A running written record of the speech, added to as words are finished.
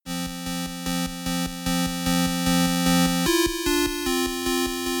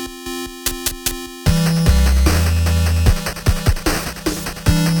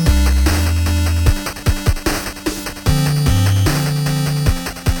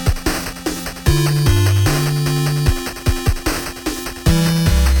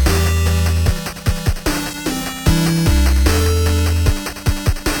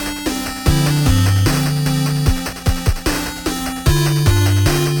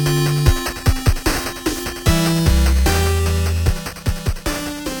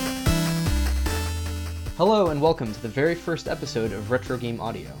and welcome to the very first episode of Retro Game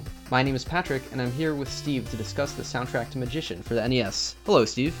Audio. My name is Patrick, and I'm here with Steve to discuss the soundtrack to Magician for the NES. Hello,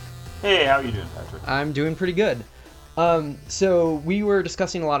 Steve. Hey, how are you doing, Patrick? I'm doing pretty good. So we were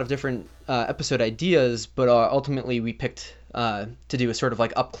discussing a lot of different episode ideas, but ultimately we picked to do a sort of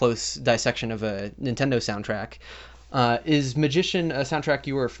like up-close dissection of a Nintendo soundtrack. Is Magician a soundtrack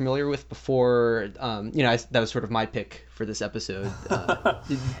you were familiar with before? That was sort of my pick for this episode.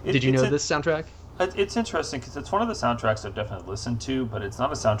 Did you know this soundtrack? It's interesting because it's one of the soundtracks I've definitely listened to, but it's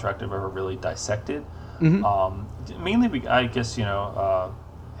not a soundtrack I've ever really dissected. Mm-hmm. Mainly, I guess, it's a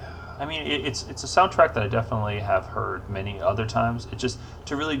soundtrack that I definitely have heard many other times. It's just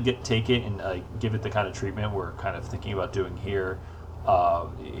to really take it and give it the kind of treatment we're kind of thinking about doing here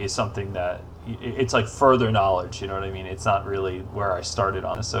is something that it's like further knowledge. You know what I mean? It's not really where I started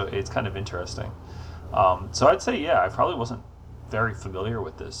on it, so it's kind of interesting. So I'd say, I probably wasn't very familiar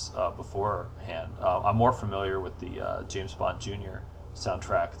with this beforehand. I'm more familiar with the James Bond Jr.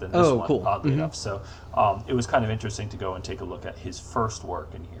 soundtrack than this one, cool. Oddly enough. So it was kind of interesting to go and take a look at his first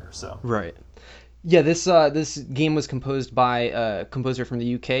work in here. So right. Yeah, this game was composed by a composer from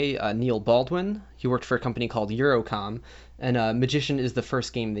the UK, Neil Baldwin. He worked for a company called Eurocom, and Magician is the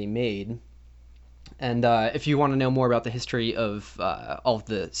first game they made. And if you want to know more about the history of all of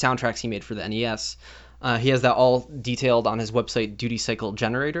the soundtracks he made for the NES, he has that all detailed on his website, Duty Cycle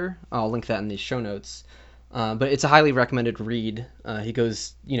Generator. I'll link that in the show notes. But it's a highly recommended read. He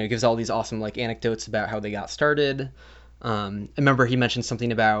gives all these awesome anecdotes about how they got started. I remember he mentioned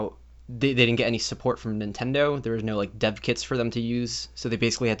something about they didn't get any support from Nintendo. There was no dev kits for them to use, so they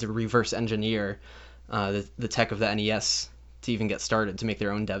basically had to reverse engineer the tech of the NES to even get started to make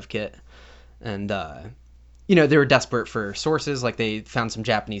their own dev kit. And they were desperate for sources. They found some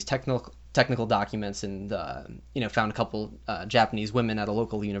Japanese technical documents and found a couple Japanese women at a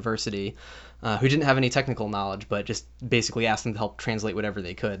local university who didn't have any technical knowledge, but just basically asked them to help translate whatever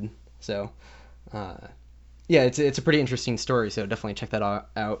they could. So it's a pretty interesting story, so definitely check that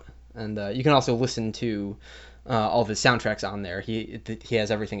out. And you can also listen to all of his soundtracks on there. He has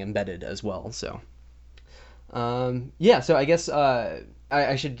everything embedded as well. So so I guess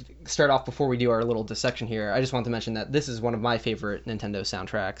I should start off before we do our little dissection here. I just want to mention that this is one of my favorite Nintendo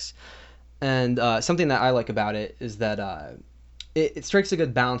soundtracks. And something that I like about it is that it strikes a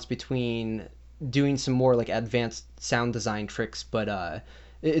good balance between doing some more advanced sound design tricks, but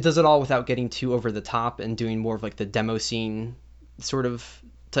it does it all without getting too over the top and doing more of the demo scene sort of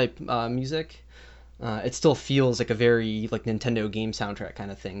type music. It still feels like a very Nintendo game soundtrack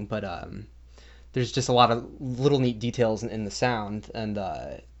kind of thing, but there's just a lot of little neat details in the sound. And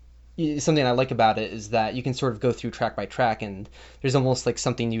something I like about it is that you can sort of go through track by track, and there's almost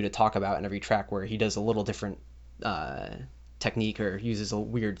something new to talk about in every track where he does a little different technique or uses a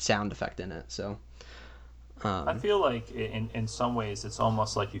weird sound effect in it. So I feel like in some ways it's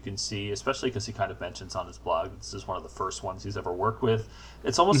almost like you can see, especially because he kind of mentions on his blog, this is one of the first ones he's ever worked with.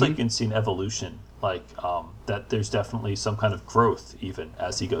 It's almost like you can see an evolution, that there's definitely some kind of growth even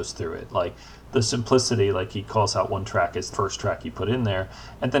as he goes through it. The simplicity, he calls out one track as the first track he put in there,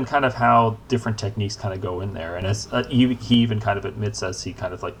 and then kind of how different techniques kind of go in there. And as he even kind of admits as he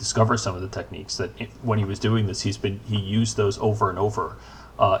kind of discovers some of the techniques that when he was doing this, he used those over and over.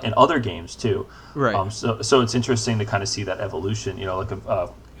 In other games too, right? So it's interesting to kind of see that evolution. A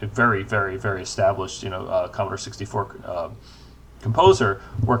very, very, very established, Commodore 64 composer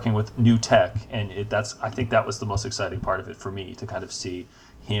working with new tech, and I think that was the most exciting part of it for me, to kind of see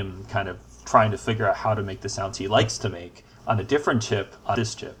him kind of trying to figure out how to make the sounds he likes to make on a different chip, on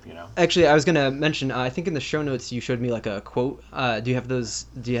this chip. Actually, I was gonna mention. I think in the show notes you showed me a quote. Do you have those?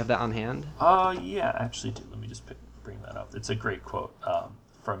 Do you have that on hand? Yeah, I actually do. Let me just bring that up. It's a great quote.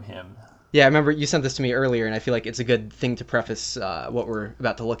 From him. Yeah, I remember you sent this to me earlier, and I feel like it's a good thing to preface what we're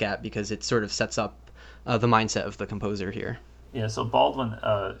about to look at, because it sort of sets up the mindset of the composer here. Yeah, so Baldwin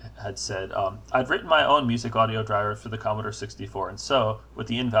had said, I'd written my own music audio driver for the Commodore 64, and so, with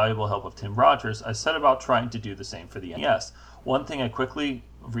the invaluable help of Tim Rogers, I set about trying to do the same for the NES. One thing I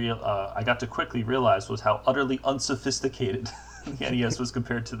got to quickly realize was how utterly unsophisticated the NES was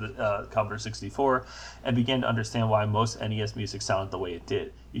compared to the Commodore 64, and began to understand why most NES music sounded the way it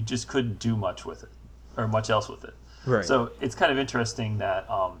did. You just couldn't do much with it, or much else with it. Right. So it's kind of interesting that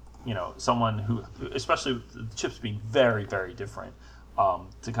someone who, especially with the chips being very, very different,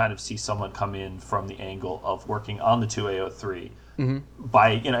 to kind of see someone come in from the angle of working on the 2A03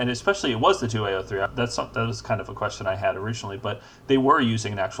 by, and especially it was the 2A03. That was kind of a question I had originally, but they were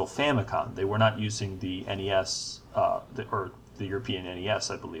using an actual Famicom. They were not using the NES or the European NES,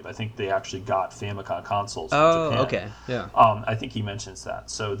 I believe. I think they actually got Famicom consoles from Oh, Japan. okay, yeah. I think he mentions that.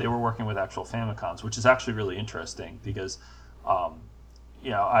 So they were working with actual Famicoms, which is actually really interesting because, I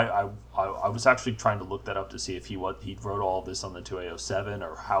was actually trying to look that up to see if he wrote all of this on the 2A07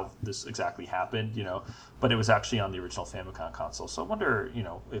 or how this exactly happened, but it was actually on the original Famicom console. So I wonder,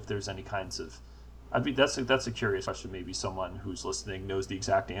 if there's any kinds of that's a curious question. Maybe someone who's listening knows the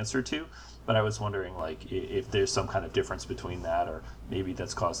exact answer to, but I was wondering if there's some kind of difference between that, or maybe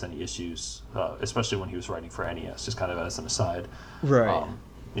that's caused any issues, especially when he was writing for NES. Just kind of as an aside, Right.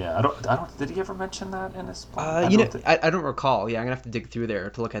 Yeah, I don't. Did he ever mention that in his? I don't recall. Yeah, I'm gonna have to dig through there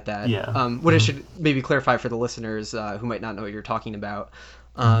to look at that. Yeah. What I should maybe clarify for the listeners who might not know what you're talking about.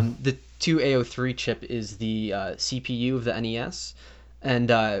 The 2A03 chip is the CPU of the NES, and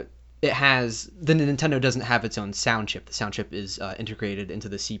it has the Nintendo doesn't have its own sound chip. The sound chip is integrated into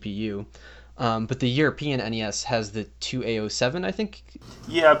the CPU. But the European NES has the 2A07, I think.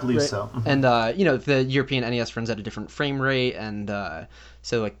 Yeah, I believe Right. so. And the European NES runs at a different frame rate, and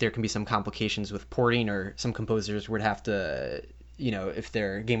so there can be some complications with porting, or some composers would have to, if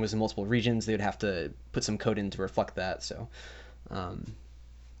their game was in multiple regions, they would have to put some code in to reflect that. So,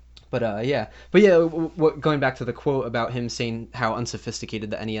 going back to the quote about him saying how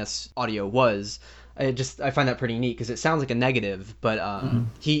unsophisticated the NES audio was. I find that pretty neat because it sounds like a negative, but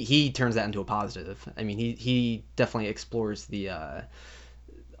he turns that into a positive. I mean, he definitely explores the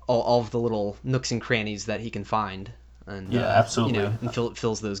all of the little nooks and crannies that he can find, and absolutely, and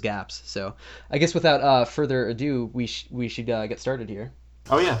fills those gaps. So I guess without further ado, we should get started here.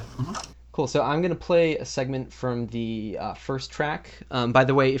 Oh yeah. Cool. So I'm going to play a segment from the first track. By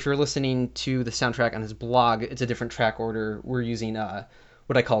the way, if you're listening to the soundtrack on his blog, it's a different track order. We're using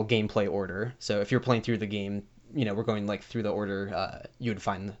what I call gameplay order. So if you're playing through the game, we're going through the order you would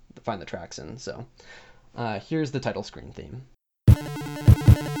find the tracks in. So here's the title screen theme.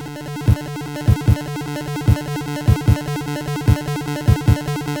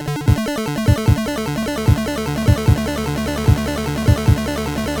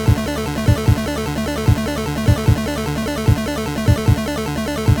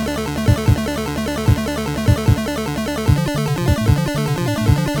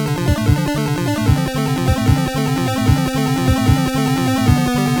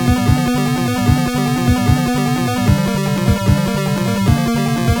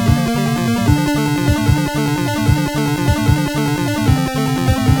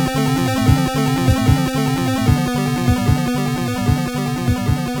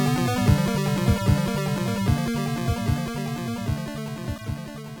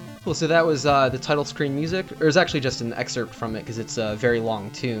 So that was the title screen music. Or it's actually just an excerpt from it because it's a very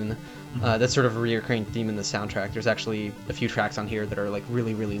long tune. That's sort of a recurring theme in the soundtrack. There's actually a few tracks on here that are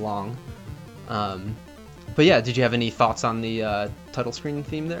really, really long. But yeah, did you have any thoughts on the title screen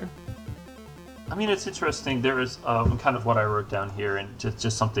theme there? I mean, it's interesting. There is kind of what I wrote down here, and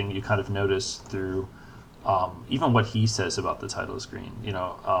just something you kind of notice through even what he says about the title screen.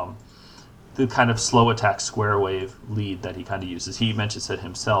 The kind of slow attack square wave lead that he kind of uses. He mentions it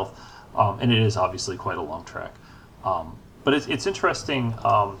himself, and it is obviously quite a long track. But it's interesting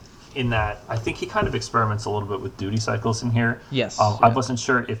in that I think he kind of experiments a little bit with duty cycles in here. Yes. I wasn't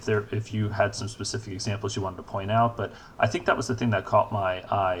sure if you had some specific examples you wanted to point out, but I think that was the thing that caught my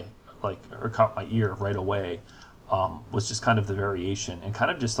eye, or caught my ear right away, was just kind of the variation and kind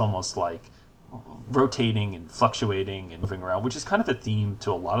of just almost like rotating and fluctuating and moving around, which is kind of a theme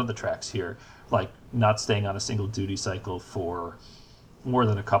to a lot of the tracks here, like not staying on a single duty cycle for more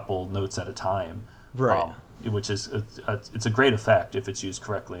than a couple notes at a time. Right. Which is it's a great effect if it's used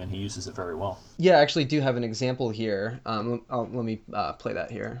correctly, and he uses it very well. Yeah, I actually do have an example here. Let me play that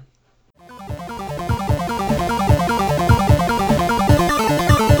here.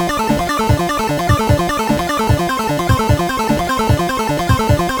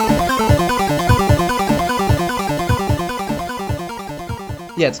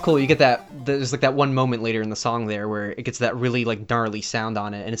 Yeah, it's cool. You get that. There's that one moment later in the song there where it gets that really gnarly sound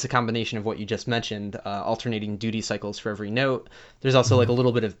on it, and it's a combination of what you just mentioned, alternating duty cycles for every note. There's also a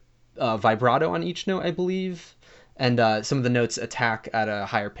little bit of vibrato on each note, I believe, and some of the notes attack at a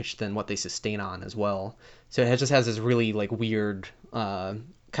higher pitch than what they sustain on as well. So it just has this really weird, kind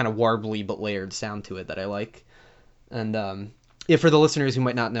of warbly but layered sound to it that I like. And for the listeners who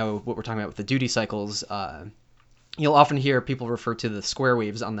might not know what we're talking about with the duty cycles. You'll often hear people refer to the square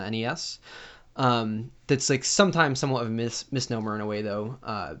waves on the NES. That's sometimes somewhat of a misnomer in a way,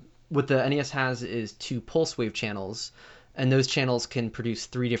 though. What the NES has is 2 pulse wave channels, and those channels can produce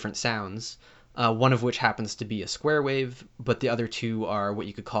 3 different sounds, one of which happens to be a square wave, but the other 2 are what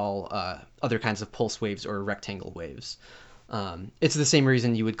you could call other kinds of pulse waves or rectangle waves. It's the same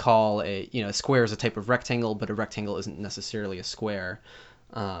reason you would call a square is a type of rectangle, but a rectangle isn't necessarily a square.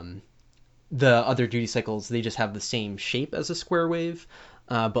 Um, the other duty cycles, they just have the same shape as a square wave,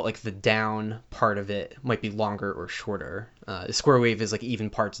 but like the down part of it might be longer or shorter. A square wave is like even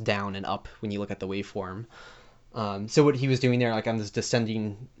parts down and up when you look at the waveform. So what he was doing there, like on this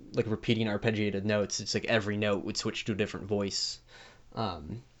descending, like repeating arpeggiated notes, it's like every note would switch to a different voice,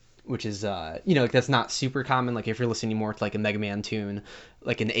 which is like that's not super common. Like if you're listening more to like a Mega Man tune,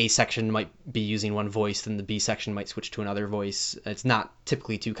 like an A section might be using one voice, then the B section might switch to another voice. It's not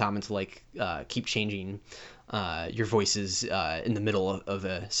typically too common to like keep changing your voices in the middle of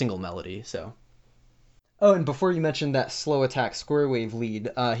a single melody. So. Oh, and before you mentioned that slow attack square wave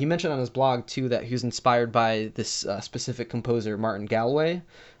lead, he mentioned on his blog too that he was inspired by this specific composer, Martin Galway,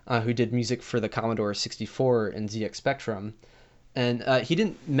 who did music for the Commodore 64 and ZX Spectrum. And he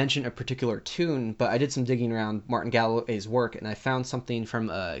didn't mention a particular tune, but I did some digging around Martin Galway's work, and I found something from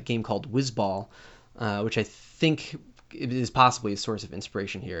a game called Whizball, which I think is possibly a source of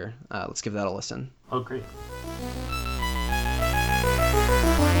inspiration here. Let's give that a listen. Oh, great.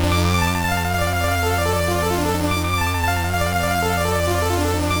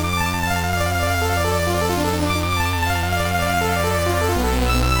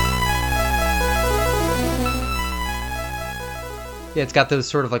 Yeah, it's got those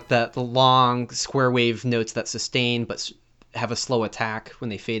sort of like the long square wave notes that sustain but have a slow attack when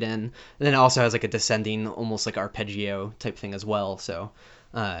they fade in. And then it also has like a descending, almost like arpeggio type thing as well. So,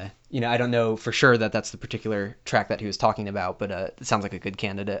 I don't know for sure that that's the particular track that he was talking about, but it sounds like a good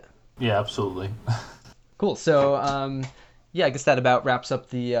candidate. Yeah, absolutely. Cool. So, I guess that about wraps up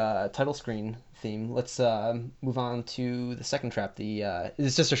the title screen theme. Let's move on to the second track.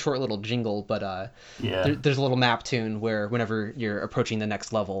 It's just a short little jingle, but there's a little map tune where whenever you're approaching the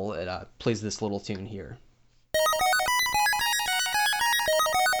next level, it plays this little tune here.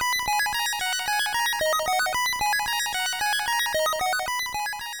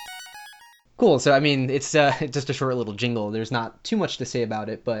 Cool. So, I mean, it's just a short little jingle. There's not too much to say about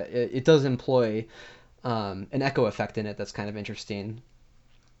it, but it does employ an echo effect in it that's kind of interesting.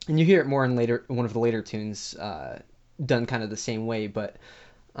 And you hear it more in one of the later tunes, done kind of the same way, but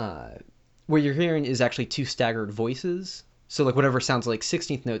what you're hearing is actually two staggered voices. So like whatever sounds like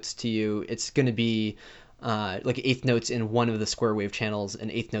 16th notes to you, it's going to be like eighth notes in one of the square wave channels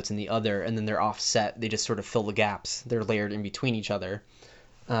and eighth notes in the other, and then they're offset. They just sort of fill the gaps. They're layered in between each other.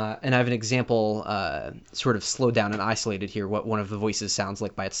 And I have an example sort of slowed down and isolated here, what one of the voices sounds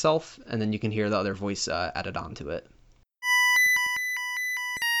like by itself, and then you can hear the other voice added onto it.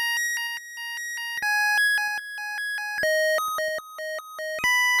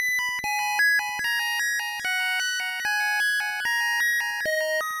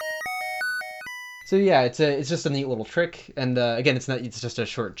 So yeah, it's just a neat little trick, and again, it's just a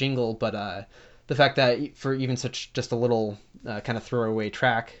short jingle, but the fact that for even such just a little kind of throwaway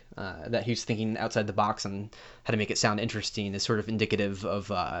track that he's thinking outside the box on how to make it sound interesting is sort of indicative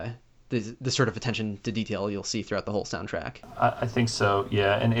of the sort of attention to detail you'll see throughout the whole soundtrack. I think so,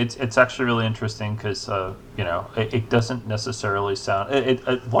 yeah, and it's actually really interesting because it doesn't necessarily sound.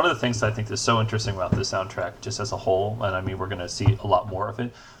 One of the things that I think is so interesting about this soundtrack, just as a whole, and I mean we're going to see a lot more of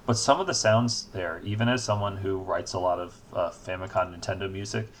it, but some of the sounds there, even as someone who writes a lot of Famicom Nintendo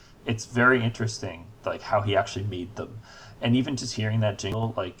music, it's very interesting, like how he actually made them. And even just hearing that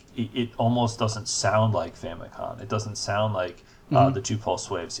jingle, like it almost doesn't sound like Famicom. It doesn't sound like the two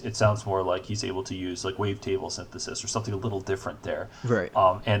pulse waves. It sounds more like he's able to use like wavetable synthesis or something a little different there. Right.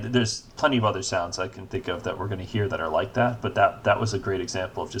 And there's plenty of other sounds I can think of that we're going to hear that are like that. But that was a great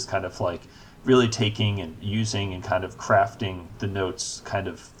example of just kind of like really taking and using and kind of crafting the notes kind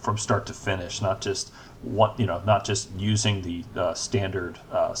of from start to finish, not just not just using the standard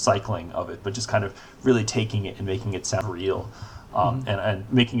cycling of it, but just kind of really taking it and making it sound real. And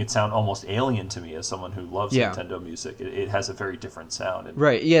making it sound almost alien to me as someone who loves Nintendo music. It has a very different sound.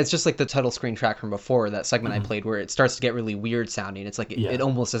 Right, yeah, it's just like the title screen track from before, that segment I played, where it starts to get really weird sounding. It's like it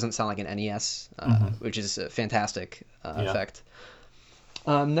almost doesn't sound like an NES, which is a fantastic effect.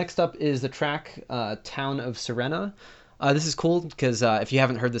 Next up is the track Town of Serena. This is cool because if you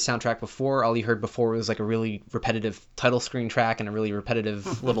haven't heard the soundtrack before, all you heard before was like a really repetitive title screen track and a really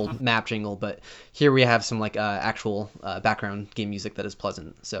repetitive little map jingle. But here we have some like actual background game music that is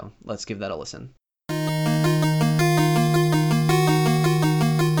pleasant. So let's give that a listen.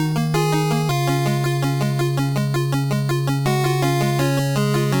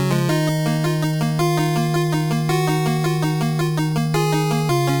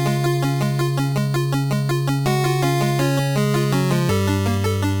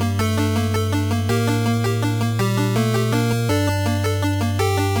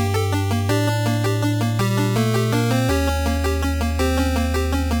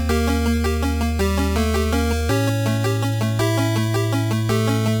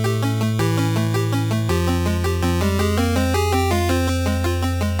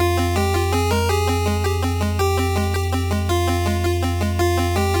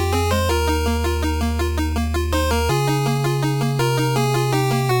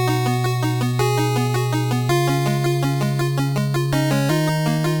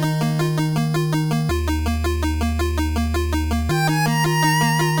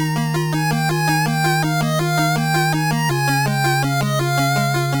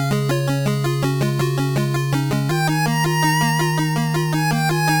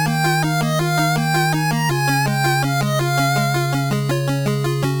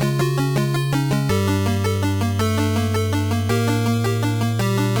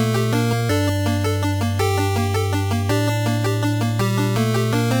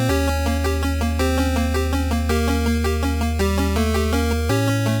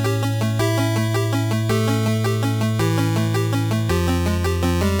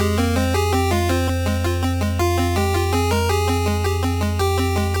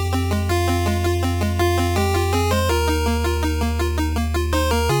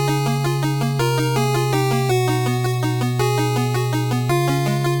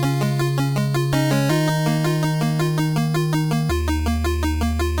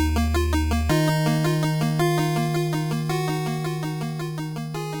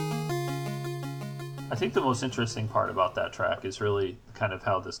 think the most interesting part about that track is really kind of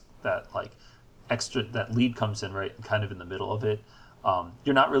how that lead comes in right kind of in the middle of it.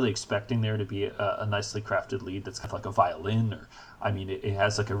 You're not really expecting there to be a nicely crafted lead that's kind of like a violin, or it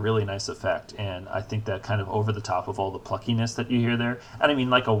has like a really nice effect, and I think that kind of over the top of all the pluckiness that you hear there, and I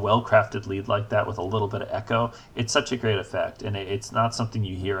mean like a well crafted lead like that with a little bit of echo, it's such a great effect, and it's not something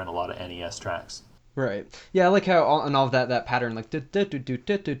you hear in a lot of NES tracks. Right. Yeah, I like how on all of that pattern, like do do do do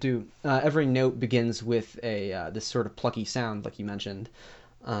do do do, every note begins with a this sort of plucky sound, like you mentioned.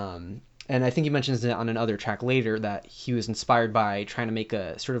 And I think he mentions it on another track later that he was inspired by trying to make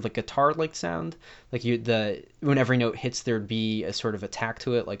a sort of like guitar-like sound. Like when every note hits, there'd be a sort of attack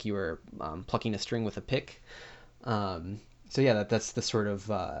to it, like you were plucking a string with a pick. So yeah, that's the sort of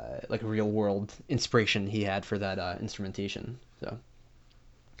like real-world inspiration he had for that instrumentation. So.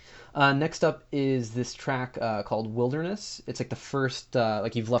 Next up is this track called Wilderness. It's like the first,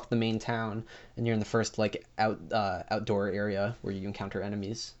 like you've left the main town and you're in the first like outdoor area where you encounter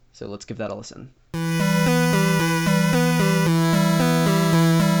enemies. So let's give that a listen.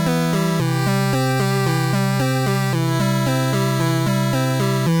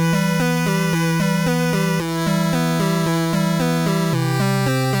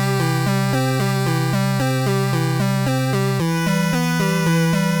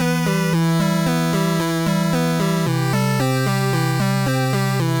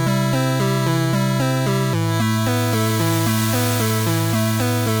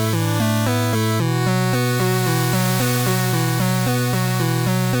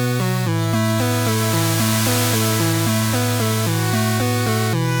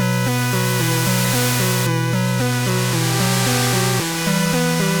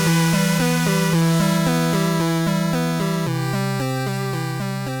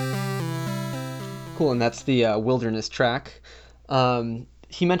 Cool, and that's the Wilderness track.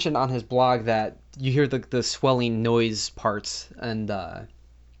 He mentioned on his blog that you hear the swelling noise parts, and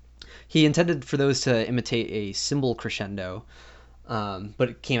he intended for those to imitate a cymbal crescendo, but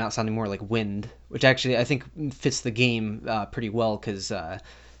it came out sounding more like wind, which actually I think fits the game pretty well because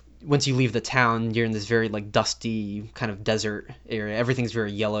once you leave the town, you're in this very like dusty kind of desert area. Everything's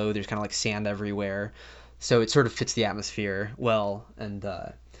very yellow. There's kind of like sand everywhere, so it sort of fits the atmosphere well, and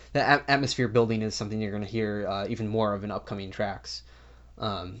the atmosphere building is something you're going to hear even more of in upcoming tracks.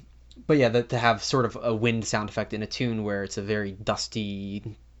 But yeah, to have sort of a wind sound effect in a tune where it's a very dusty,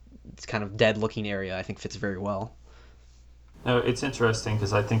 it's kind of dead-looking area, I think fits very well. No, it's interesting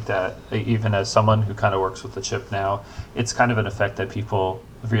because I think that even as someone who kind of works with the chip now, it's kind of an effect that people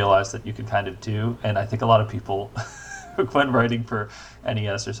realize that you can kind of do, and I think a lot of people when writing for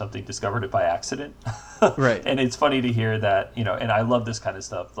NES or something discovered it by accident. Right. And it's funny to hear that, and I love this kind of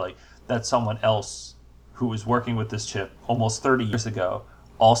stuff, like that someone else who was working with this chip almost 30 years ago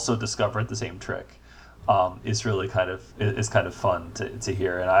also discovered the same trick. Is really kind of fun to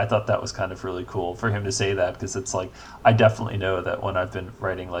hear, and I thought that was kind of really cool for him to say that, because it's like I definitely know that when I've been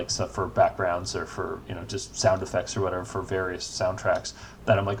writing like stuff for backgrounds or for just sound effects or whatever for various soundtracks,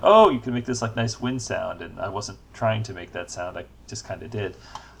 that I'm like, oh, you can make this like nice wind sound, and I wasn't trying to make that sound, I just kind of did.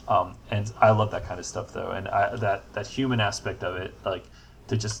 And I love that kind of stuff though, and that human aspect of it, like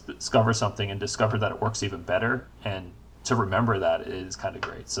to just discover something and discover that it works even better, and to remember that is kind of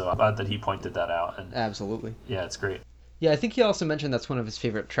great. So I'm glad that he pointed that out. And absolutely, yeah, it's great. Yeah, I think he also mentioned that's one of his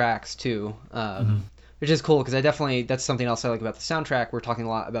favorite tracks too, which is cool because that's something else I like about the soundtrack. We're talking a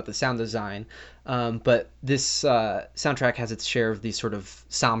lot about the sound design, but this soundtrack has its share of these sort of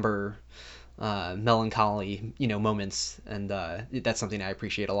somber, melancholy, moments, and that's something I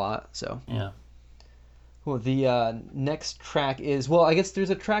appreciate a lot. So yeah. Well, the next track is, well, I guess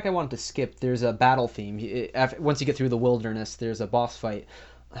there's a track I wanted to skip. There's a battle theme. Once you get through the wilderness, there's a boss fight.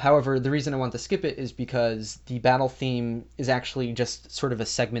 However, the reason I want to skip it is because the battle theme is actually just sort of a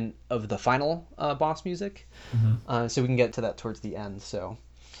segment of the final boss music. So we can get to that towards the end. So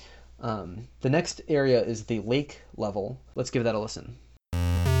the next area is the lake level. Let's give that a listen.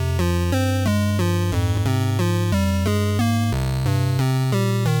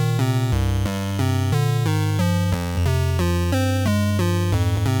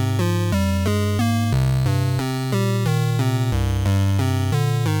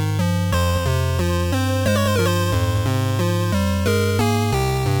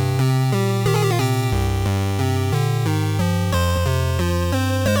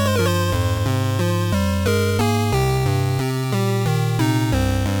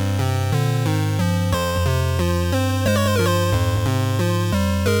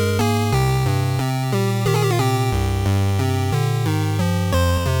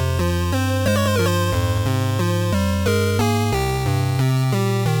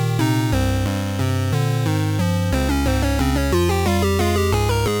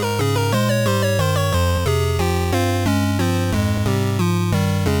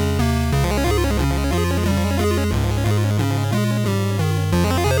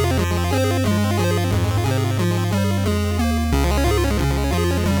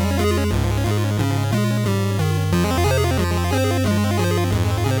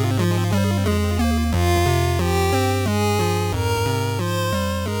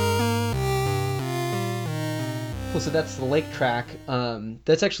 so that's the Lake track.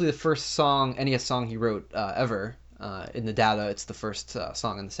 That's actually the first NES song he wrote ever. In the data, it's the first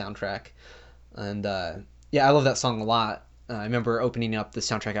song on the soundtrack, and yeah, I love that song a lot. I remember opening up the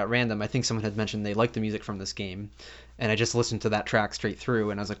soundtrack at random. I think someone had mentioned they liked the music from this game, and I just listened to that track straight through,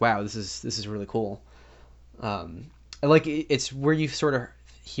 and I was like, wow, this is really cool. I like it's where you sort of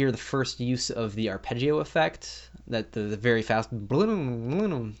hear the first use of the arpeggio effect, that the very fast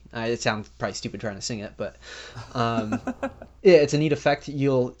it sounds probably stupid trying to sing it, but yeah, it's a neat effect.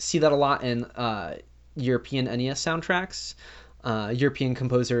 You'll see that a lot in European NES soundtracks. European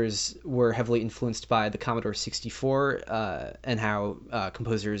composers were heavily influenced by the Commodore 64 and how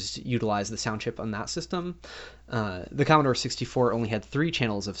composers utilized the sound chip on that system. The Commodore 64 only had 3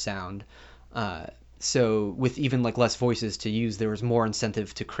 channels of sound, so with even like less voices to use, there was more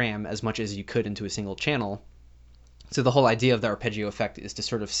incentive to cram as much as you could into a single channel. So the whole idea of the arpeggio effect is to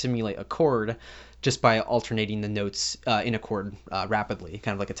sort of simulate a chord just by alternating the notes in a chord rapidly,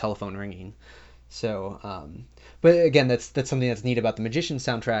 kind of like a telephone ringing. So, but again, that's something that's neat about the Magician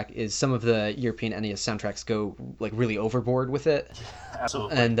soundtrack is some of the European NES soundtracks go like really overboard with it.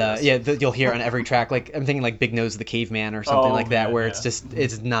 Absolutely. And yes. yeah, you'll hear on every track. Like I'm thinking like Big Nose the Caveman or something like that, man, where yeah.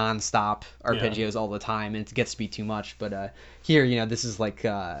 it's nonstop arpeggios all the time, and it gets to be too much. But here, this is like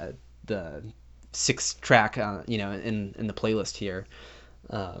the 6th track, in the playlist here,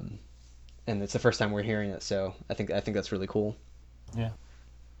 and it's the first time we're hearing it. So I think that's really cool. Yeah.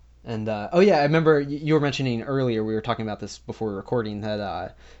 And oh yeah, I remember you were mentioning earlier. We were talking about this before we were recording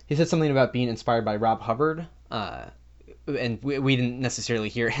that he said something about being inspired by Rob Hubbard, and we didn't necessarily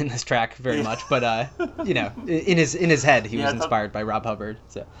hear it in this track very much, but in his head he was inspired by Rob Hubbard.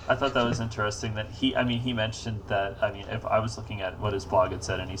 So I thought that was interesting that he mentioned that. If I was looking at what his blog had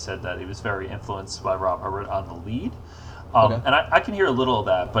said, and he said that he was very influenced by Rob Hubbard on the lead. Okay. And I can hear a little of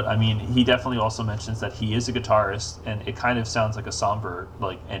that, but he definitely also mentions that he is a guitarist, and it kind of sounds like a somber,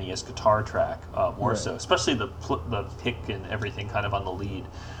 like NES guitar track, more so, especially the pick and everything kind of on the lead.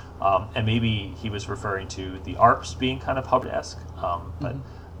 And maybe he was referring to the arps being kind of Hubbard-esque, but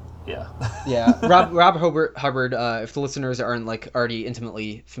yeah. Yeah, Rob Hubbard. If the listeners aren't like already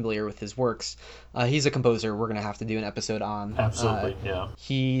intimately familiar with his works, he's a composer we're gonna have to do an episode on. Absolutely, yeah.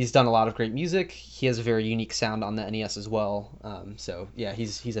 He's done a lot of great music. He has a very unique sound on the NES as well. So yeah,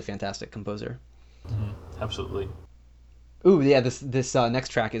 he's a fantastic composer. Mm-hmm. Absolutely. Ooh, yeah. This next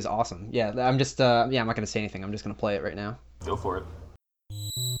track is awesome. Yeah, I'm just I'm not gonna say anything. I'm just gonna play it right now. Go for it.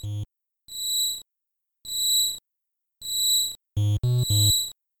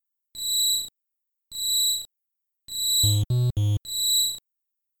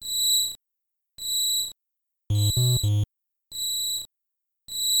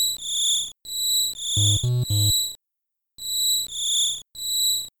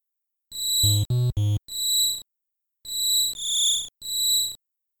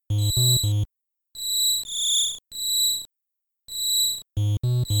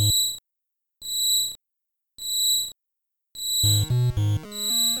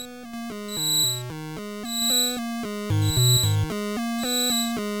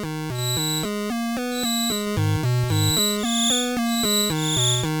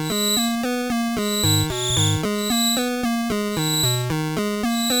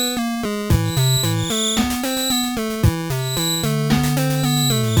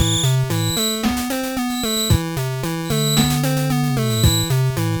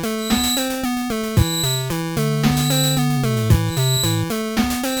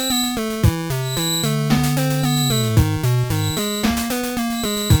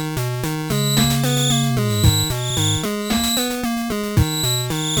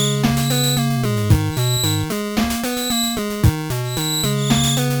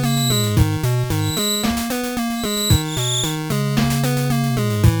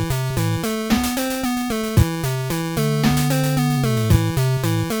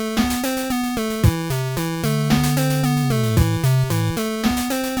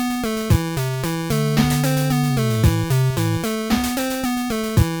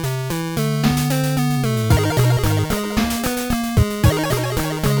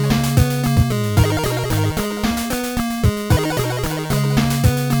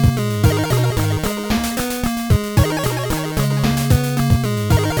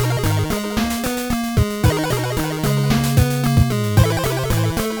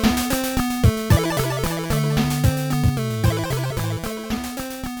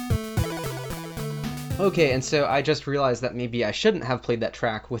 Okay, and so I just realized that maybe I shouldn't have played that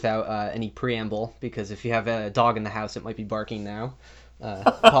track without any preamble, because if you have a dog in the house, it might be barking now.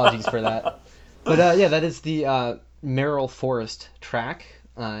 Apologies for that. But yeah, that is the Merrill Forest track.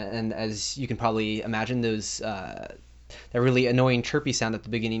 and as you can probably imagine, that really annoying chirpy sound at the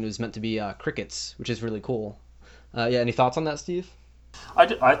beginning was meant to be crickets, which is really cool. Yeah, any thoughts on that, Steve?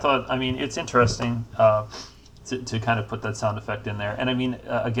 I thought, I mean, it's interesting to kind of put that sound effect in there. And I mean,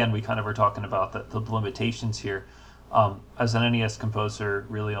 again, we kind of were talking about the limitations here. As an NES composer,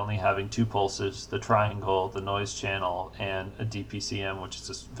 really only having two pulses, the triangle, the noise channel, and a DPCM, which is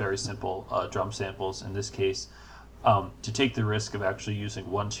just very simple drum samples in this case, to take the risk of actually using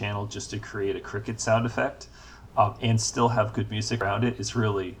one channel just to create a cricket sound effect and still have good music around it is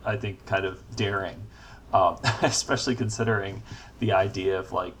really, I think, kind of daring. Especially considering the idea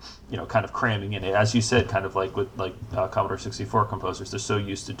of like, you know, kind of cramming in it, as you said, kind of like with like Commodore 64 composers, they're so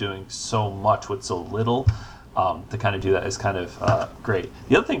used to doing so much with so little. To kind of do that is kind of great.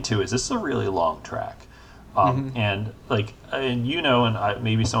 The other thing too is this is a really long track, and like, and you know, and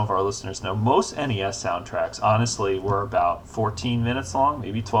maybe some of our listeners know, most NES soundtracks honestly were about 14 minutes long,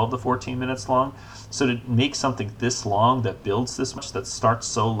 maybe 12 to 14 minutes long. So to make something this long that builds this much, that starts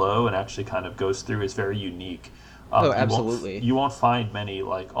so low and actually kind of goes through, is very unique. Oh, absolutely. You won't find many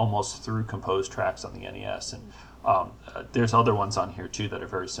like almost through composed tracks on the NES, and there's other ones on here too that are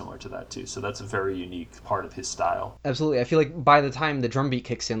very similar to that too. So that's a very unique part of his style. Absolutely. I feel like by the time the drum beat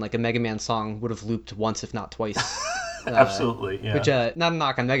kicks in, like a Mega Man song would have looped once, if not twice. Absolutely, yeah. Which, not a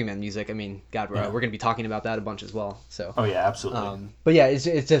knock on Mega Man music. I mean, God, we're going to be talking about that a bunch as well. So. Oh yeah, absolutely. But yeah,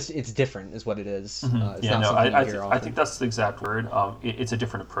 it's different, is what it is. Mm-hmm. I think that's the exact word. It's a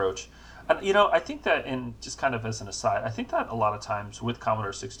different approach. And you know, I think that, in just kind of as an aside, I think that a lot of times with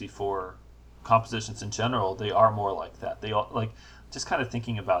Commodore 64 compositions in general, they are more like that. They all, like, just kind of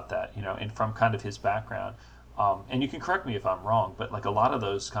thinking about that, you know, and from kind of his background. And you can correct me if I'm wrong, but like a lot of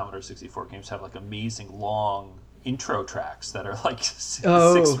those Commodore 64 games have like amazing long intro tracks that are like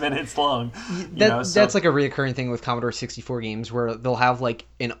 6 minutes long. That's like a reoccurring thing with Commodore 64 games, where they'll have like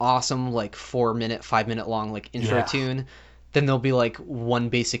an awesome like 4-minute, 5-minute long like intro tune. Then there'll be like one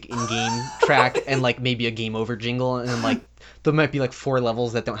basic in-game track and like maybe a game over jingle, and then like there might be like 4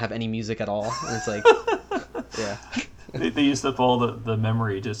 levels that don't have any music at all, and it's like, yeah. They used up all the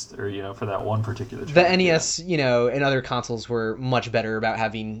memory just, or you know, for that one particular track. The NES, you know, and other consoles were much better about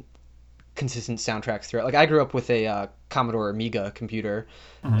having consistent soundtracks throughout. Like I grew up with a Commodore Amiga computer,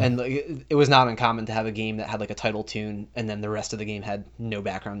 and like, it was not uncommon to have a game that had like a title tune, and then the rest of the game had no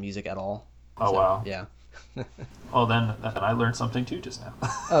background music at all. Oh, wow. Yeah. Well, then I learned something too just now.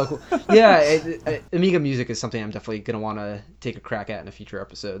 Oh, cool. Yeah, Amiga music is something I'm definitely going to want to take a crack at in a future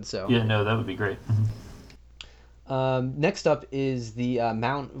episode. So yeah, no, that would be great. Next up is the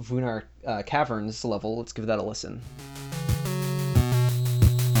Mount Vunar Caverns level. Let's give that a listen.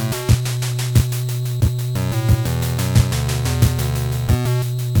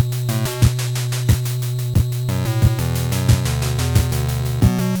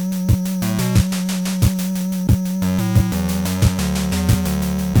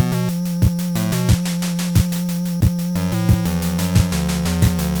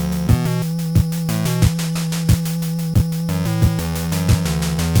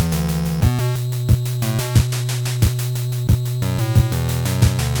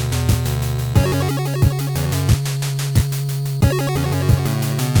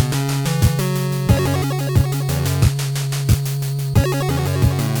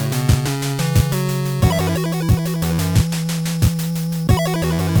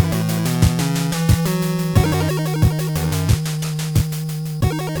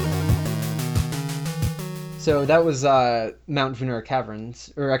 So that was Mount Vunar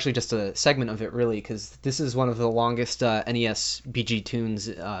Caverns, or actually just a segment of it, really, because this is one of the longest NES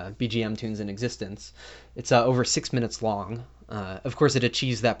BGM tunes in existence. It's over 6 minutes long. Of course, it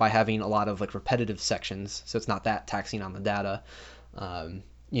achieves that by having a lot of like repetitive sections, so it's not that taxing on the data.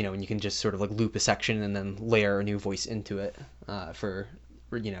 You know, and you can just sort of like loop a section and then layer a new voice into it for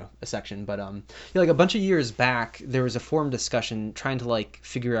a section. But like a bunch of years back, there was a forum discussion trying to like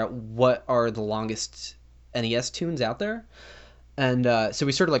figure out what are the longest NES tunes out there, and so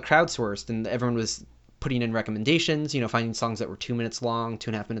we sort of like crowdsourced, and everyone was putting in recommendations, finding songs that were 2 minutes long,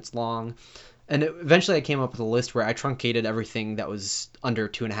 2.5 minutes long, and eventually I came up with a list where I truncated everything that was under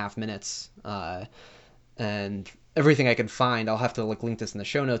 2.5 minutes, and everything I could find. I'll have to like link this in the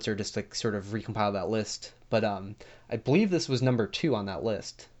show notes or just like sort of recompile that list, but I believe this was number 2 on that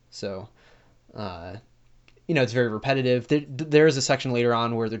list. So it's very repetitive. There is a section later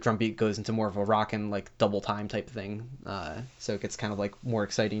on where the drum beat goes into more of a rockin' like double time type thing. So it gets kind of like more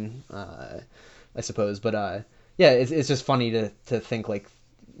exciting, I suppose. But yeah, it's just funny to think like,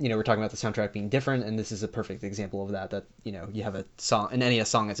 we're talking about the soundtrack being different, and this is a perfect example of that. That you have a song, an NES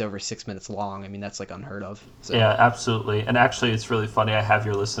song that's over 6 minutes long. I mean, that's like unheard of. So. Yeah, absolutely. And actually, it's really funny. I have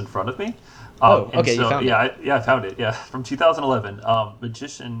your list in front of me. Oh, And okay, you so, found it. I found it. Yeah, from 2011.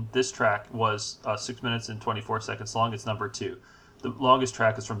 Magician. This track was 6 minutes and 24 seconds long. It's number 2. The longest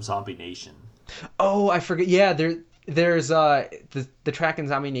track is from Zombie Nation. Oh, I forget. Yeah, there's the track in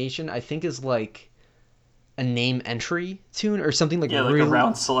Zombie Nation. I think is like a name entry tune or something like Yeah, like a really.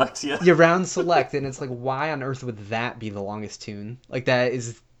 round select. Yeah. Yeah, round select, and it's like, why on earth would that be the longest tune? Like that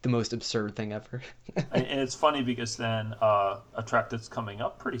is the most absurd thing ever. And it's funny because then a track that's coming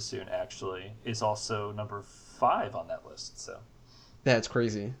up pretty soon actually is also number 5 on that list. So That's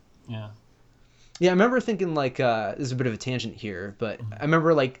crazy. yeah. Yeah, I remember thinking like this is a bit of a tangent here, but I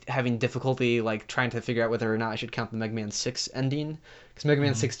remember like having difficulty like trying to figure out whether or not I should count the Mega Man 6 ending because Mega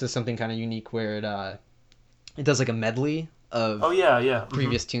Man 6 does something kind of unique where it does like a medley of Oh yeah.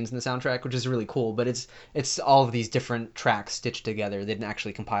 previous tunes in the soundtrack, which is really cool. But it's all of these different tracks stitched together. They didn't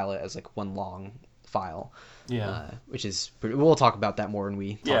actually compile it as like one long file. Yeah. Which is pretty, we'll talk about that more when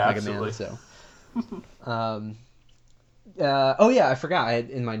we talk Mega absolutely. Man. So, oh yeah, I forgot.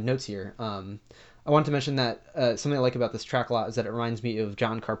 In my notes here. I wanted to mention that something I like about this track a lot is that it reminds me of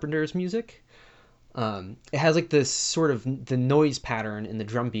John Carpenter's music. It has like this sort of the noise pattern in the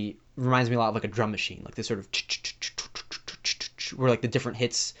drum beat reminds me a lot of like a drum machine, like this sort of where like the different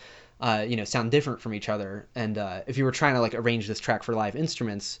hits, sound different from each other. And if you were trying to like arrange this track for live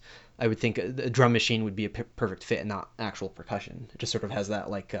instruments, I would think a drum machine would be a perfect fit and not actual percussion. It just sort of has that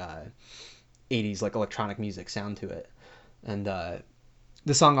like 80s like electronic music sound to it. And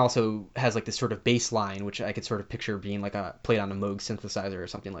the song also has like this sort of bass line, which I could sort of picture being like played on a Moog synthesizer or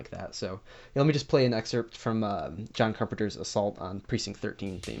something like that. So let me just play an excerpt from John Carpenter's Assault on Precinct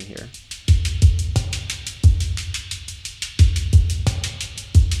 13 theme here.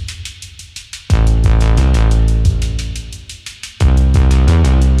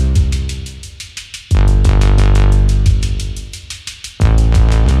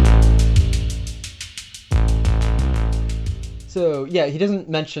 So yeah, he doesn't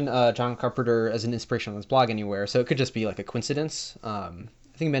mention John Carpenter as an inspiration on his blog anywhere, so it could just be like a coincidence. I think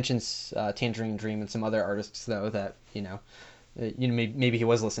he mentions Tangerine Dream and some other artists though that maybe he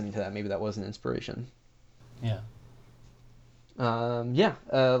was listening to that. Maybe that was an inspiration. Yeah.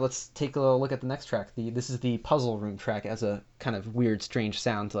 Let's take a look at the next track. This is the Puzzle Room track. It has a kind of weird, strange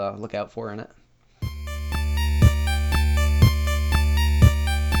sound to look out for in it.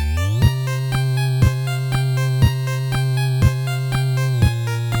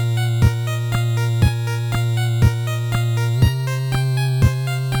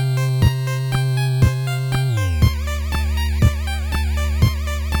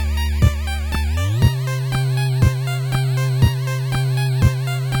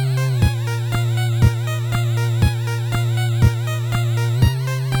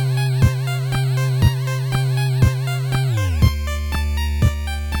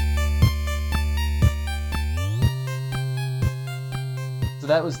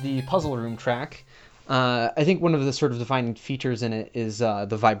 That was the Puzzle Room track. I think one of the sort of defining features in it is the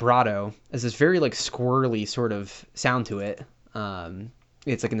vibrato, as this very like squirrely sort of sound to it.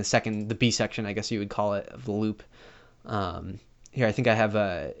 It's like in the B section, I guess you would call it, of the loop. Here, I think I have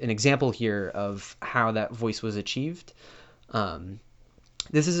an example here of how that voice was achieved.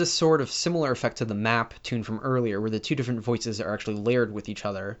 This is a sort of similar effect to the map tune from earlier, where the two different voices are actually layered with each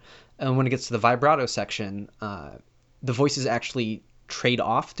other. And when it gets to the vibrato section, the voices actually trade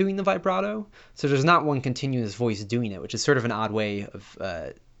off doing the vibrato, so there's not one continuous voice doing it, which is sort of an odd way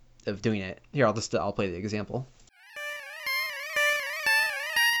of doing it. Here, I'll play the example.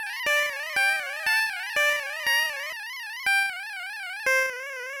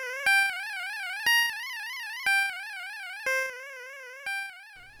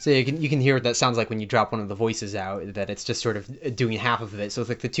 So you can hear what that sounds like when you drop one of the voices out, that it's just sort of doing half of it. So it's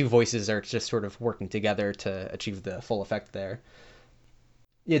like the two voices are just sort of working together to achieve the full effect there.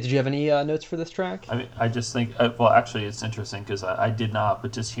 Yeah, did you have any notes for this track? I mean, I just think, well, actually, it's interesting because I did not,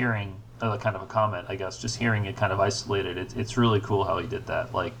 but just hearing kind of a comment, I guess, just hearing it kind of isolated, it's really cool how he did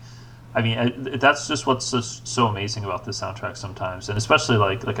that. Like, I mean, that's just what's so amazing about this soundtrack sometimes, and especially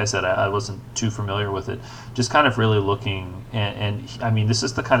like I said, I wasn't too familiar with it. Just kind of really looking, and I mean, this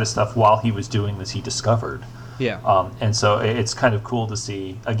is the kind of stuff while he was doing this, he discovered. Yeah. And so it's kind of cool to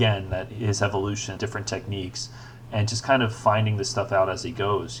see again that his evolution, different techniques. And just kind of finding this stuff out as he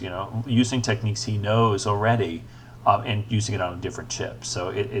goes, using techniques he knows already, and using it on a different chip. So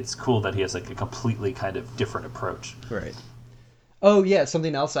it's cool that he has like a completely kind of different approach. Right. Oh yeah,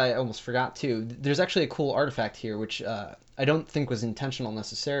 something else I almost forgot too. There's actually a cool artifact here, which I I don't think was intentional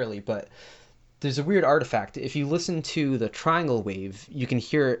necessarily, but there's a weird artifact. If you listen to the triangle wave, you can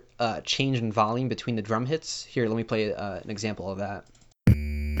hear a change in volume between the drum hits. Here, let me play an example of that.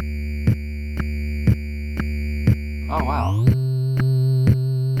 Oh, wow.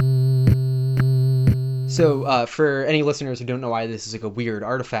 So for any listeners who don't know why this is like a weird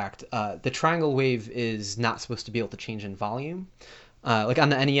artifact, the triangle wave is not supposed to be able to change in volume. Like on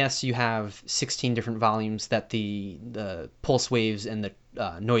the NES, you have 16 different volumes that the pulse waves and the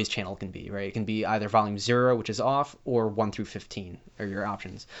noise channel can be, right? It can be either volume 0, which is off, or 1 through 15 are your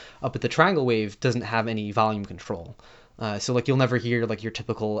options. But the triangle wave doesn't have any volume control. So like you'll never hear like your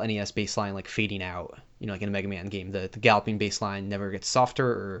typical NES bass line like fading out, like in a Mega Man game. The galloping bass line never gets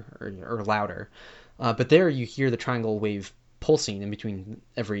softer or louder. But there you hear the triangle wave pulsing in between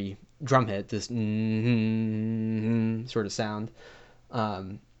every drum hit, this sort of sound.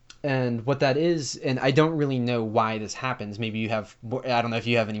 And what that is, and I don't really know why this happens. Maybe you have, I don't know if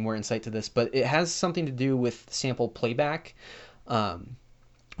you have any more insight to this, but it has something to do with sample playback.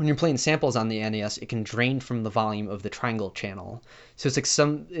 When you're playing samples on the NES, it can drain from the volume of the triangle channel. So it's like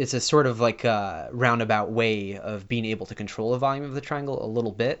it's a sort of like a roundabout way of being able to control the volume of the triangle a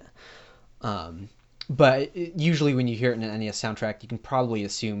little bit. But usually when you hear it in an NES soundtrack, you can probably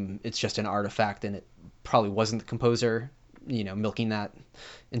assume it's just an artifact and it probably wasn't the composer, milking that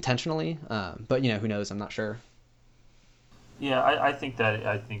intentionally. But, who knows? I'm not sure. Yeah, I think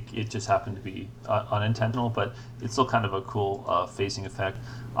it just happened to be unintentional, but it's still kind of a cool phasing effect.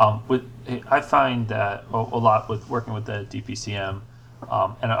 I find that a lot with working with the DPCM,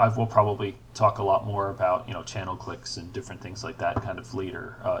 and we'll probably talk a lot more about channel clicks and different things like that kind of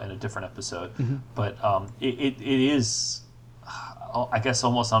later in a different episode. Mm-hmm. But it is, I guess,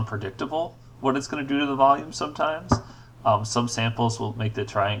 almost unpredictable what it's going to do to the volume sometimes. Some samples will make the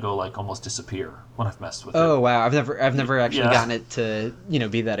triangle like almost disappear when I've messed with it. Oh wow, I've never actually gotten it to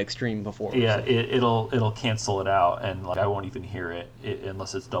be that extreme before. Yeah, so. It'll cancel it out, and like I won't even hear it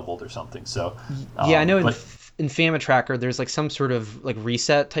unless it's doubled or something. So I know in Famitracker there's like some sort of like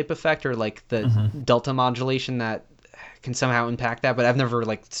reset type effect or like the delta modulation that can somehow impact that, but I've never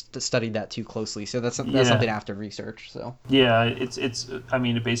like studied that too closely. So that's something I have to research. So yeah, I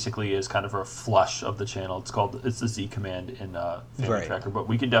mean it basically is kind of a flush of the channel. It's the Z command in Famitracker, but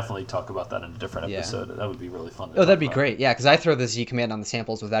we can definitely talk about that in a different episode. That would be really fun. That'd be great. Yeah, because I throw the Z command on the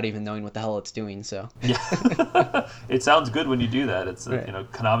samples without even knowing what the hell it's doing. So yeah, it sounds good when you do that. It's right.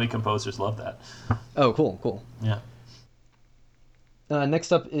 Konami composers love that. Oh, cool. Yeah.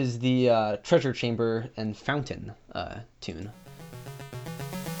 Next up is the Treasure Chamber and Fountain tune.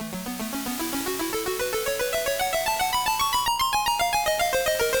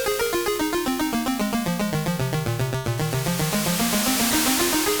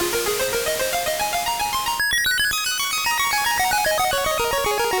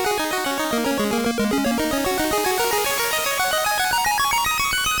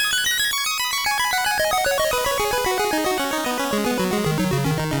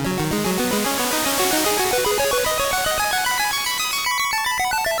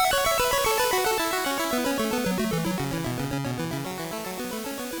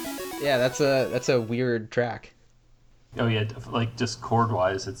 Yeah, that's a weird track. Oh yeah, like just chord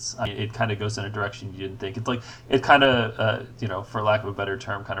wise, it kind of goes in a direction you didn't think. It's like it kind of for lack of a better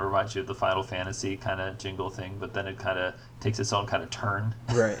term, kind of reminds you of the Final Fantasy kind of jingle thing, but then it kind of takes its own kind of turn.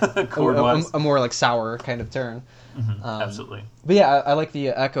 Right. chord wise, a more like sour kind of turn. Mm-hmm. Absolutely. But yeah, I like the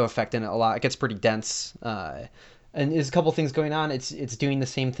echo effect in it a lot. It gets pretty dense. And there's a couple things going on. It's doing the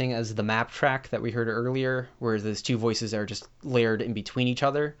same thing as the map track that we heard earlier, where those two voices are just layered in between each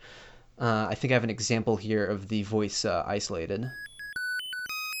other. I think I have an example here of the voice isolated.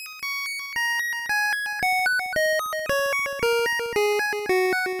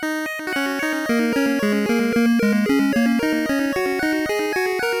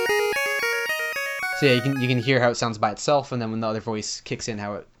 So yeah, you can hear how it sounds by itself, and then when the other voice kicks in,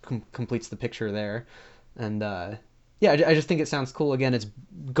 how it completes the picture there. And I just think it sounds cool. Again, it's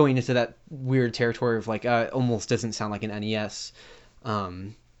going into that weird territory of like it almost doesn't sound like an NES.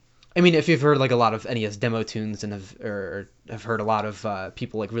 I mean, if you've heard like a lot of NES demo tunes and have heard a lot of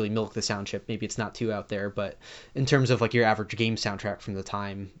people like really milk the sound chip, maybe it's not too out there. But in terms of like your average game soundtrack from the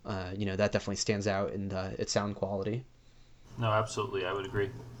time, that definitely stands out in its sound quality. No, absolutely, I would agree.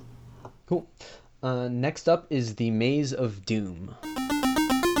 Cool. Next up is the Maze of Doom.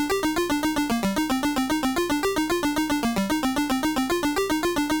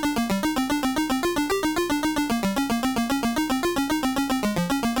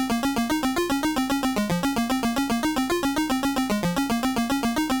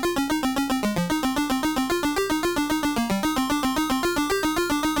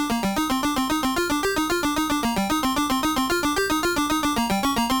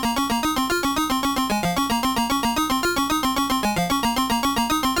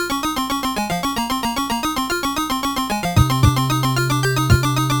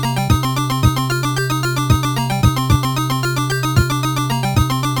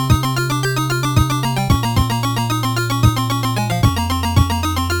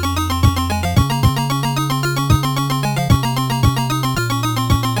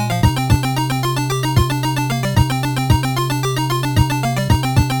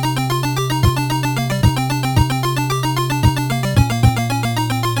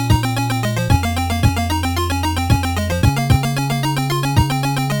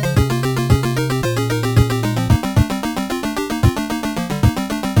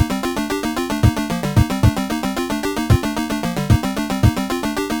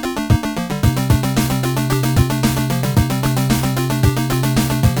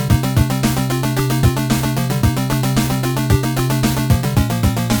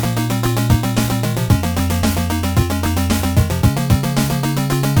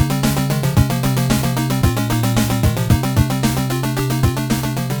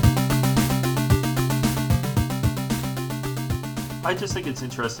 I just think it's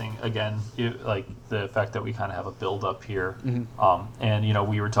interesting. Again, like the fact that we kind of have a build up here, and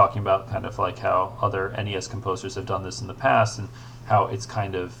we were talking about kind of like how other NES composers have done this in the past, and how it's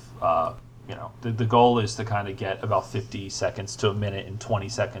kind of the goal is to kind of get about 50 seconds to a minute and 20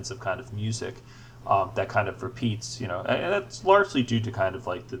 seconds of kind of music that kind of repeats, and that's largely due to kind of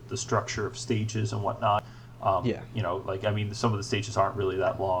like the structure of stages and whatnot. Some of the stages aren't really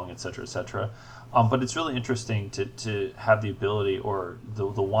that long, et cetera, et cetera. But it's really interesting to have the ability or the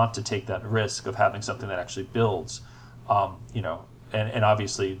want to take that risk of having something that actually builds, and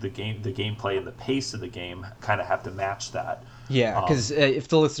obviously the gameplay and the pace of the game kind of have to match that. Yeah, because if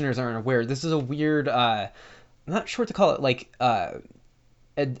the listeners aren't aware, this is a weird, I'm not sure what to call it, like a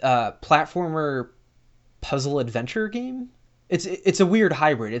platformer puzzle adventure game. It's a weird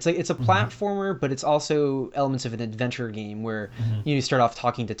hybrid. It's a platformer, but it's also elements of an adventure game where you start off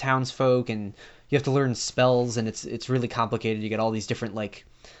talking to townsfolk and you have to learn spells, and it's really complicated. You get all these different what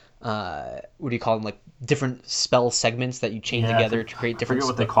do you call them, like different spell segments that you chain together to create different. I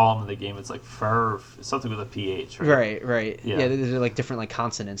forget what they call them in the game. It's like something with a PH, right? Right. Yeah, these are like different like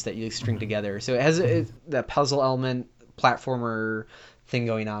consonants that you string together. So it has that puzzle element, platformer thing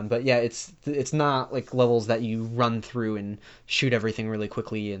going on, but yeah, it's not like levels that you run through and shoot everything really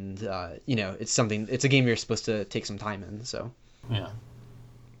quickly, and it's a game you're supposed to take some time in. So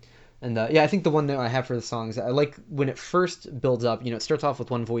and I think the one that I have for the songs, I like when it first builds up. It starts off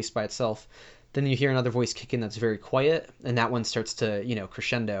with one voice by itself, then you hear another voice kick in that's very quiet, and that one starts to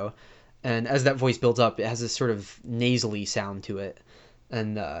crescendo, and as that voice builds up, it has this sort of nasally sound to it,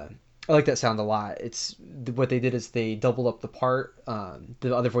 and I like that sound a lot. It's what they did is they doubled up the part.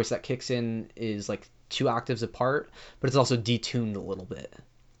 The other voice that kicks in is like 2 octaves apart, but it's also detuned a little bit.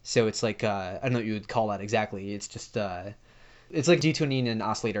 So it's like I don't know what you would call that exactly. It's just it's like detuning an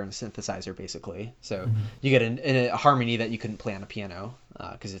oscillator and a synthesizer basically. So you get a harmony that you couldn't play on a piano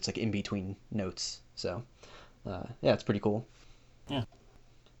because it's like in between notes. So it's pretty cool. Yeah.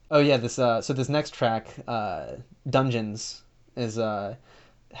 Oh yeah, this next track, Dungeons, is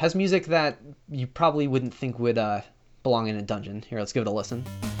has music that you probably wouldn't think would belong in a dungeon. Here, let's give it a listen.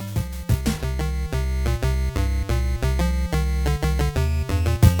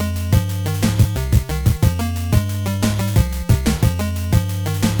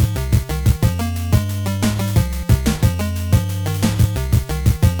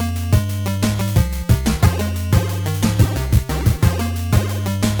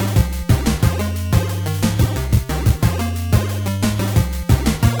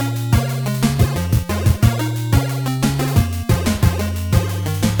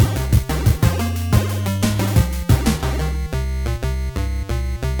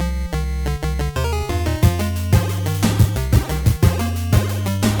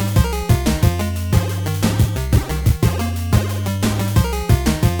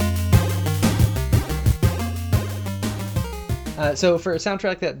 So for a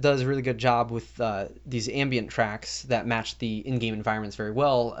soundtrack that does a really good job with these ambient tracks that match the in-game environments very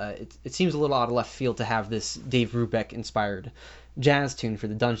well, it seems a little out of left field to have this Dave Brubeck-inspired jazz tune for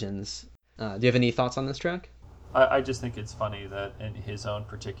the dungeons. Do you have any thoughts on this track? I just think it's funny that in his own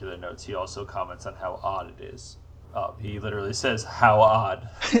particular notes, he also comments on how odd it is. He literally says, "How odd."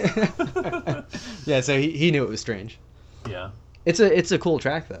 Yeah, so he knew it was strange. Yeah. It's a cool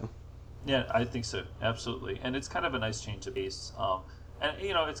track, though. Yeah, I think so. Absolutely. And it's kind of a nice change of pace. And,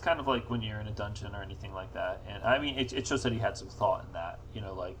 it's kind of like when you're in a dungeon or anything like that. And, I mean, it shows that he had some thought in that,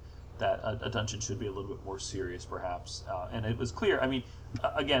 like that a dungeon should be a little bit more serious, perhaps. And it was clear. I mean,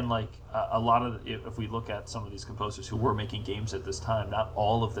 again, like a lot of, if we look at some of these composers who were making games at this time, not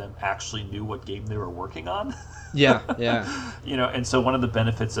all of them actually knew what game they were working on. Yeah. And so one of the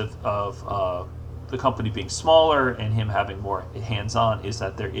benefits of the company being smaller and him having more hands-on is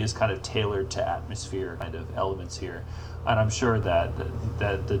that there is kind of tailored to atmosphere kind of elements here, and I'm sure that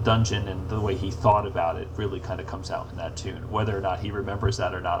the dungeon and the way he thought about it really kind of comes out in that tune, whether or not he remembers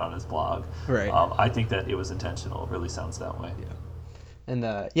that or not on his blog. Right. I think that it was intentional. It really sounds that way. Yeah. And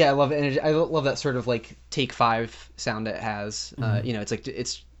I love it. And I love that sort of like Take 5 sound it has. It's like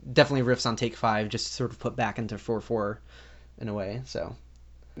it's definitely riffs on Take 5, just sort of put back into 4/4 in a way. So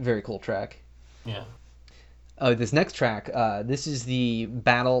very cool track. Yeah. Oh, this next track, this is the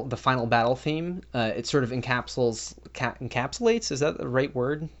final battle theme. It sort of encapsulates. Is that the right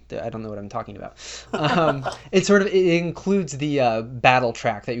word? I don't know what I'm talking about. It includes the battle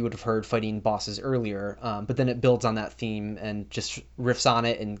track that you would have heard fighting bosses earlier, but then it builds on that theme and just riffs on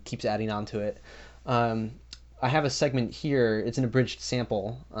it and keeps adding on to it. I have a segment here. It's an abridged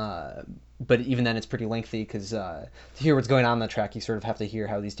sample, but even then it's pretty lengthy because to hear what's going on in the track, you sort of have to hear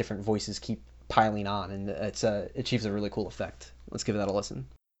how these different voices keep piling on, and it achieves a really cool effect. Let's give that a listen.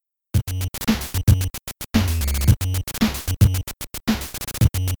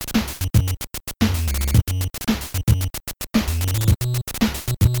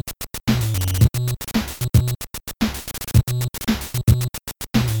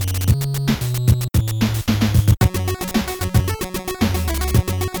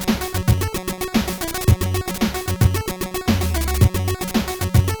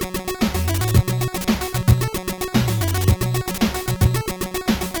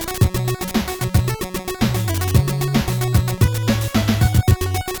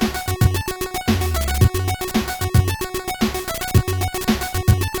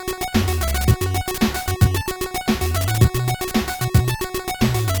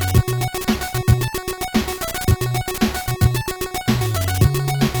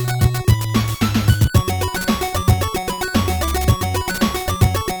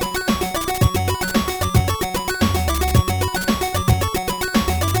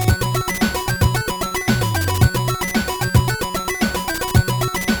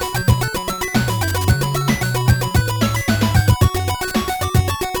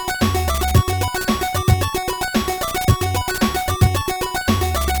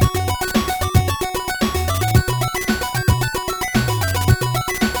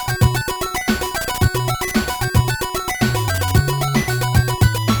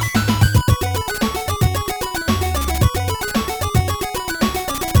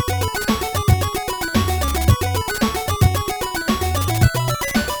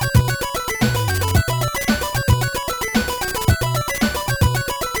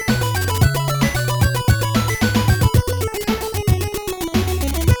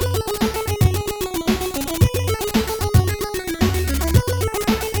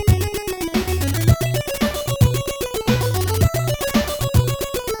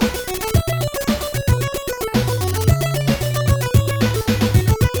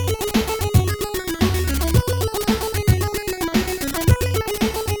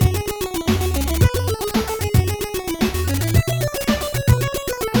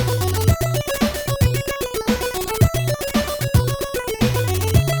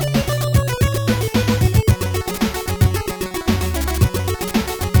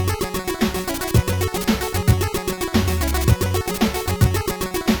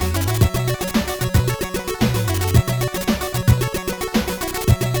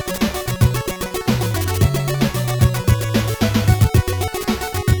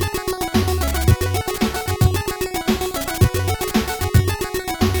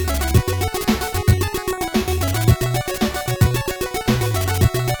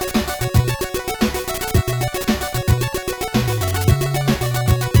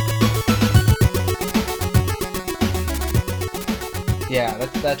 Yeah,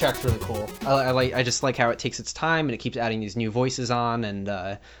 that track's really cool. I just like how it takes its time and it keeps adding these new voices on, and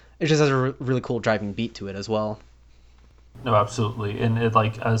it just has a really cool driving beat to it as well. No, absolutely, and it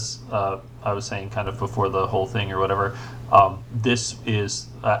like as I was saying, kind of before the whole thing or whatever. This is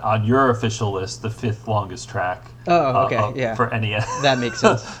on your official list the fifth longest track. Oh, okay, yeah, for NES. That makes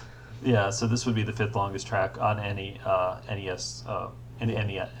sense. Yeah, so this would be the fifth longest track on any NES.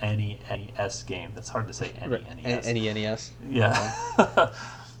 Any NES game. That's hard to say. NES. Any NES. Yeah.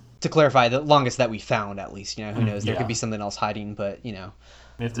 To clarify, the longest that we found, at least. Who knows? There Yeah. could be something else hiding, but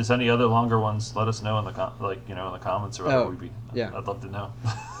If there's any other longer ones, let us know in the in the comments or whatever. I'd love to know.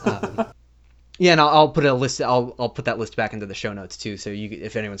 Yeah, and I'll put a list. I'll put that list back into the show notes too. So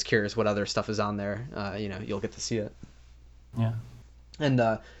if anyone's curious what other stuff is on there, you'll get to see it. Yeah.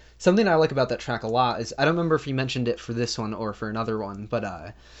 And something I like about that track a lot is, I don't remember if he mentioned it for this one or for another one, but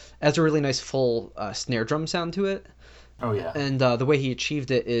it has a really nice full snare drum sound to it. Oh yeah. And the way he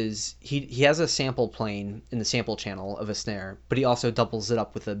achieved it is he has a sample playing in the sample channel of a snare, but he also doubles it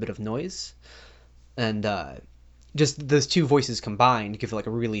up with a bit of noise, and just those two voices combined give like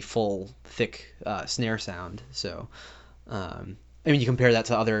a really full, thick snare sound. So, I mean, you compare that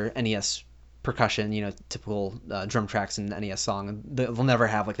to other NES percussion, typical drum tracks in an NES song, they'll never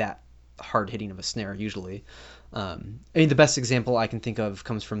have like that hard hitting of a snare usually. I mean, the best example I can think of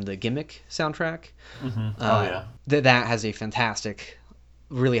comes from the Gimmick soundtrack. Mm-hmm. Oh yeah. That has a fantastic,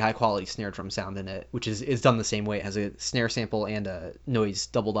 really high quality snare drum sound in it, which is done the same way. It has a snare sample and a noise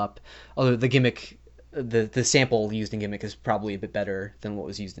doubled up. Although the Gimmick, the sample used in Gimmick is probably a bit better than what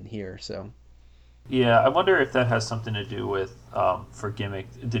was used in here. So. Yeah, I wonder if that has something to do with for Gimmick.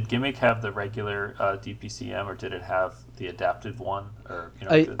 Did Gimmick have the regular DPCM, or did it have the adapted one? Or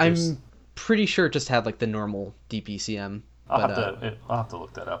I'm pretty sure it just had like the normal DPCM. But I'll have to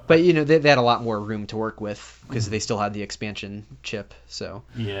look that up. but they had a lot more room to work with because they still had the expansion chip. So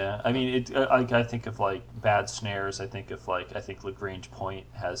Yeah, I mean, I think of like bad snares. I think Lagrange Point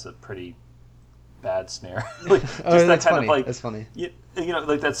has a pretty bad snare. Like, just oh, that that's kind funny. of like That's funny.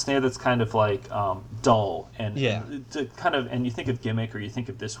 like that snare that's kind of like dull Yeah. and to kind of, and you think of Gimmick, or you think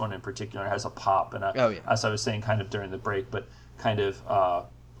of this one in particular, it has a pop, and Oh, yeah. as I was saying kind of during the break, but kind of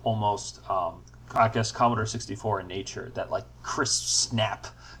almost I guess Commodore 64 in nature, that like crisp snap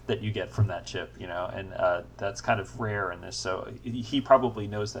that you get from that chip, and that's kind of rare in this. So he probably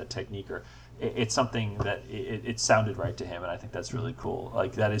knows that technique, or it's something that it sounded right to him, and I think that's really cool.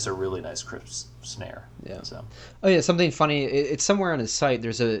 Like, that is a really nice crisp snare. Yeah. So. Oh yeah, something funny. It's somewhere on his site.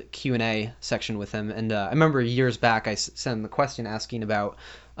 There's a Q&A section with him, and I remember years back I sent him a question asking about,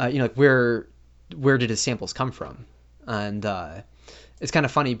 like where did his samples come from, and it's kind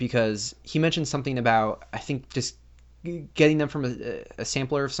of funny because he mentioned something about, I think, just getting them from a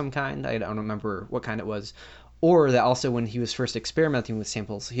sampler of some kind. I don't remember what kind it was. Or that also when he was first experimenting with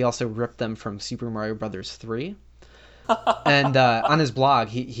samples, he also ripped them from Super Mario Brothers 3. And on his blog,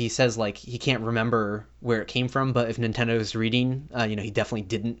 he says like he can't remember where it came from, but if Nintendo's reading, he definitely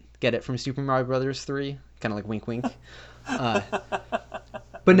didn't get it from Super Mario Brothers 3. Kind of like wink, wink. Uh,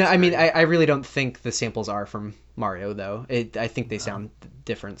 but no, I mean, I really don't think the samples are from Mario, though. I think they sound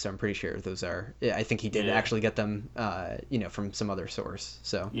different, so I'm pretty sure those are. I think he did actually get them, from some other source.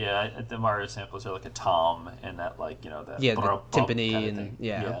 So yeah, the Mario samples are like a tom and that, like, that the timpani kind of and thing.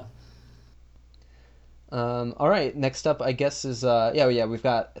 yeah. All right, next up, I guess is we've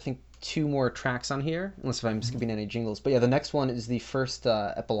got, I think, 2 more tracks on here, unless if I'm skipping any jingles. But yeah, the next one is the first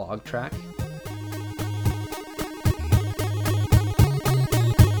epilogue track.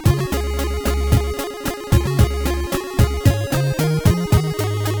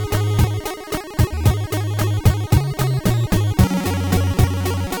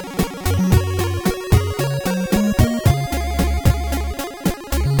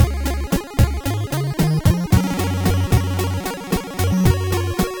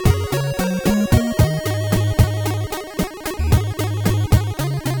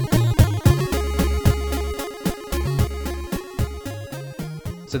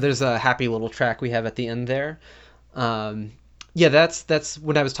 So there's a happy little track we have at the end there. Yeah, that's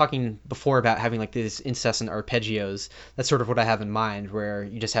when I was talking before about having like these incessant arpeggios. That's sort of what I have in mind, where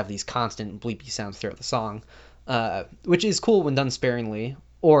you just have these constant bleepy sounds throughout the song, which is cool when done sparingly,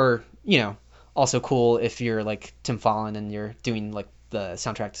 or also cool if you're like Tim Fallon and you're doing like the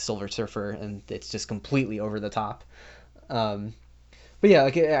soundtrack to Silver Surfer and it's just completely over the top. But yeah,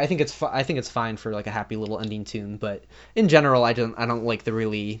 like I think it's fine for like a happy little ending tune, but in general, I don't like the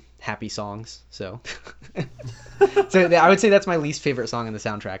really happy songs. So, so I would say that's my least favorite song in the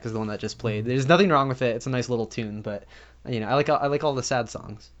soundtrack, is the one that just played. There's nothing wrong with it; it's a nice little tune, but I like all the sad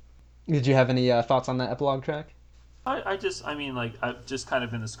songs. Did you have any thoughts on that epilogue track? I just kind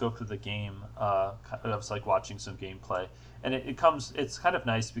of in the scope of the game, I was like watching some gameplay, and it's kind of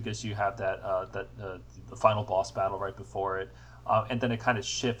nice because you have the final boss battle right before it. And then it kind of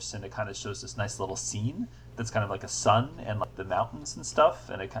shifts and it kind of shows this nice little scene that's kind of like a sun and like the mountains and stuff,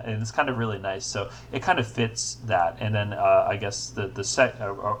 and it's kind of really nice. So it kind of fits that. And then I guess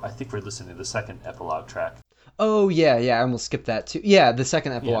I think we're listening to the second epilogue track. Oh yeah, I almost skipped that too. Yeah, the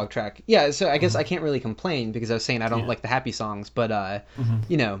second epilogue track. Yeah, so I guess I can't really complain because I was saying I don't like the happy songs, but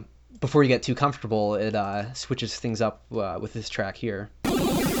before you get too comfortable, it switches things up with this track here.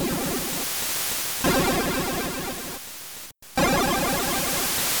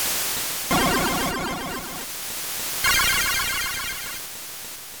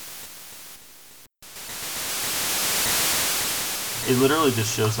 It literally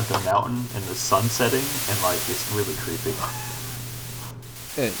just shows like a mountain and the sun setting, and like it's really creepy.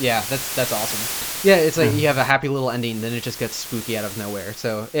 Yeah, that's awesome. Yeah, it's like you have a happy little ending, then it just gets spooky out of nowhere.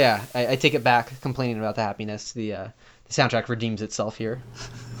 So yeah, I take it back, complaining about the happiness. The soundtrack redeems itself here.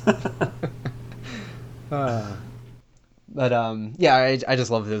 But yeah, I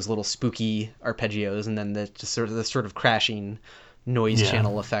just love those little spooky arpeggios, and then the sort of crashing noise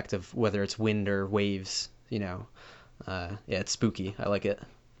channel effect of whether it's wind or waves. Yeah, it's spooky. I like it.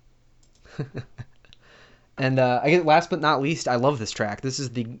 And I guess last but not least, I love this track. This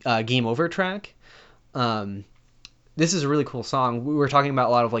is the Game Over track. This is a really cool song. We were talking about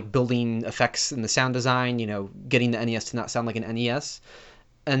a lot of like building effects in the sound design, getting the NES to not sound like an NES.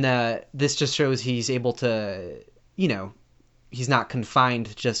 And this just shows he's able to, he's not confined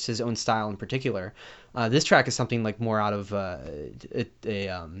to just his own style in particular. This track is something like more out of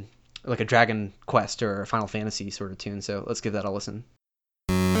like a Dragon Quest or a Final Fantasy sort of tune. So let's give that a listen.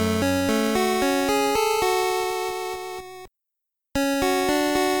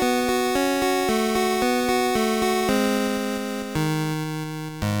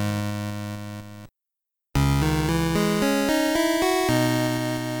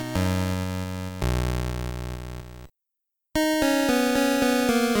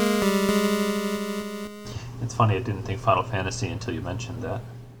 funny. I didn't think Final Fantasy until you mentioned that.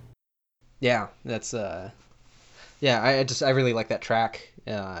 Yeah, that's yeah. I really like that track.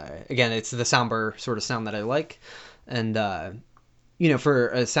 Again, it's the somber sort of sound that I like, and for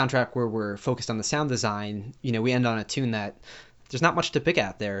a soundtrack where we're focused on the sound design, we end on a tune that there's not much to pick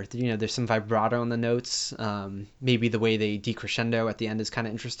at there. There's some vibrato in the notes. Maybe the way they decrescendo at the end is kind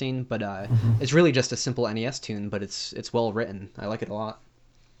of interesting, but it's really just a simple NES tune, but it's well written. I like it a lot.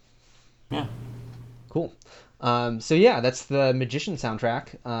 Yeah. Cool. So yeah, that's the Magician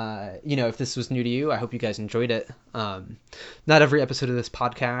soundtrack. If this was new to you, I hope you guys enjoyed it. Not every episode of this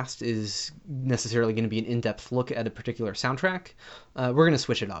podcast is necessarily going to be an in-depth look at a particular soundtrack. We're going to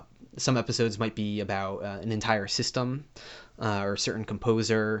switch it up. Some episodes might be about an entire system, or a certain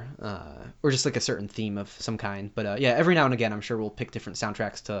composer, or just like a certain theme of some kind. But yeah, every now and again, I'm sure we'll pick different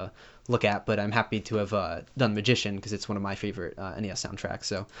soundtracks to look at. But I'm happy to have done Magician because it's one of my favorite NES soundtracks.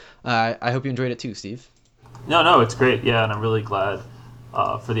 So I hope you enjoyed it too, Steve. No, it's great. Yeah, and I'm really glad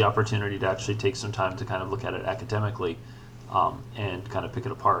for the opportunity to actually take some time to kind of look at it academically and kind of pick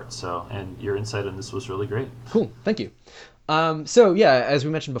it apart. So, and your insight on this was really great. Cool. Thank you. So yeah, as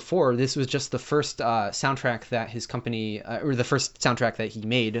we mentioned before, this was just the first soundtrack that his company, or the first soundtrack that he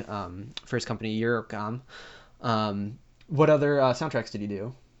made for his company, Eurocom. What other soundtracks did he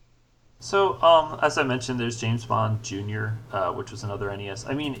do? So, as I mentioned, there's James Bond Jr., which was another NES.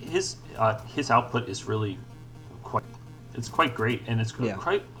 I mean, his output is really quite great, and it's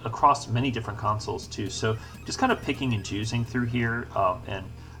quite across many different consoles too. So, just kind of picking and choosing through here, and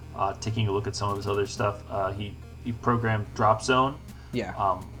taking a look at some of his other stuff. He programmed Drop Zone. Yeah.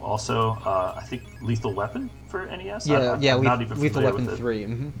 Also, I think Lethal Weapon for NES. I'm not even Lethal Weapon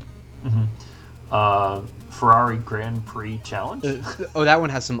 3. Ferrari Grand Prix Challenge. That one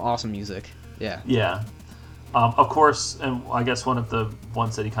has some awesome music. Yeah. Yeah. Of course, and I guess one of the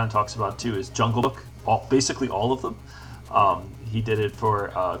ones that he kind of talks about too is Jungle Book. Basically all of them. He did it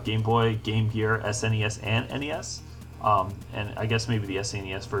for Game Boy, Game Gear, SNES, and NES. And I guess maybe the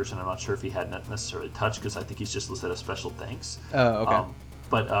SNES version, I'm not sure if he had necessarily touched because I think he's just listed as special thanks. Oh, okay.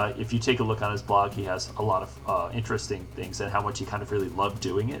 But if you take a look on his blog, he has a lot of interesting things and how much he kind of really loved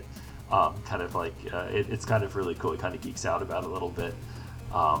doing it. It's kind of really cool. He kind of geeks out about it a little bit.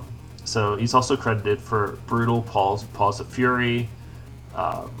 So he's also credited for Brutal, Paws of Fury.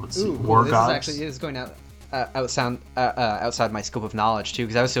 War Gods. This is going outside my scope of knowledge too,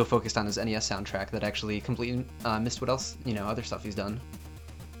 because I was so focused on his NES soundtrack that I actually completely missed what else other stuff he's done.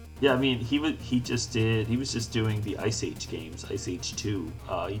 Yeah, I mean he was just doing the Ice Age games, Ice Age 2.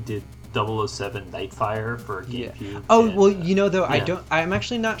 He did 007 Nightfire for GameCube. Yeah. I'm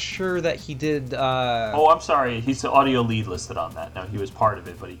actually not sure that he did. I'm sorry. He's the audio lead listed on that. No, he was part of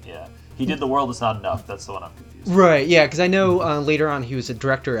it, but he did The World Is Not Enough. That's the one I'm confused. Right. Yeah, because I know later on he was a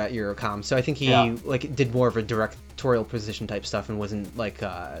director at Eurocom, so I think he did more of a directorial position type stuff and wasn't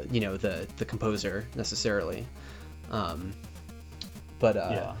the composer necessarily. And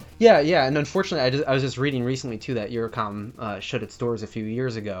unfortunately, I was just reading recently too that Eurocom shut its doors a few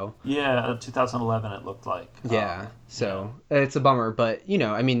years ago. Yeah, 2011 it looked like. It's a bummer, but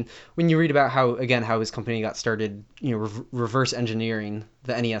I mean, when you read about how his company got started, reverse engineering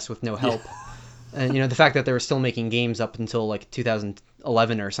the NES with no help, and the fact that they were still making games up until like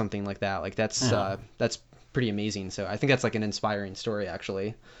 2011 or something like that, like that's pretty amazing. So I think that's like an inspiring story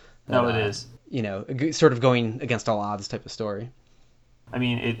actually. No, it is. Sort of going against all odds type of story. I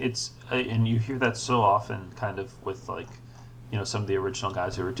mean, it's and you hear that so often, kind of with some of the original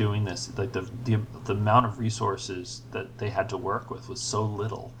guys who were doing this. Like the amount of resources that they had to work with was so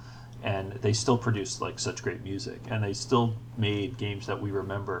little, and they still produced like such great music, and they still made games that we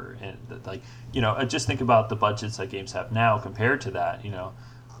remember. And just think about the budgets that games have now compared to that.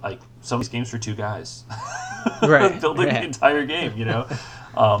 Like some of these games were two guys, right, building the entire game.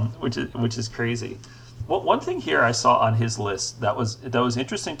 Which is crazy. Well, one thing here I saw on his list that was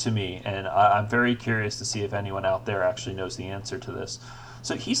interesting to me, and I'm very curious to see if anyone out there actually knows the answer to this.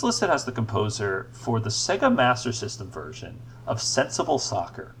 So he's listed as the composer for the Sega Master System version of Sensible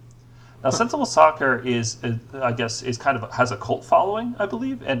Soccer. Now, Sensible Soccer is kind of has a cult following, I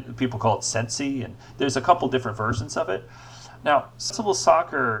believe, and people call it Sensi, and there's a couple different versions of it. Now, Sensible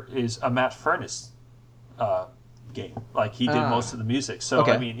Soccer is a Matt Furniss game. Like he did most of the music. So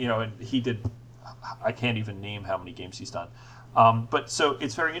okay. I mean, and he did. I can't even name how many games he's done. But so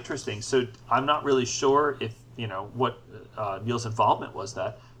it's very interesting. So I'm not really sure if, what Neil's involvement was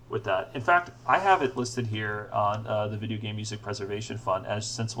with that. In fact, I have it listed here on the Video Game Music Preservation Fund as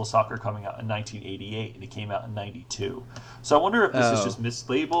Sensible Soccer coming out in 1988, and it came out in 92. So I wonder if this is just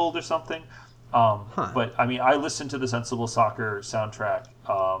mislabeled or something. Huh. But I mean, I listened to the Sensible Soccer soundtrack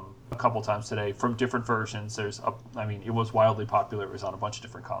a couple times today from different versions. I mean, it was wildly popular. It was on a bunch of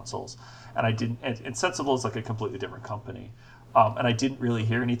different consoles, and I didn't. And Sensible is like a completely different company, and I didn't really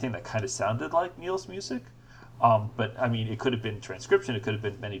hear anything that kind of sounded like Neil's music. But I mean, it could have been transcription. It could have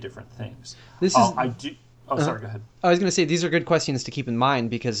been many different things. This is I do. Oh, sorry. Go ahead. I was going to say these are good questions to keep in mind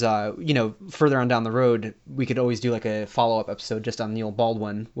because further on down the road we could always do like a follow-up episode just on Neil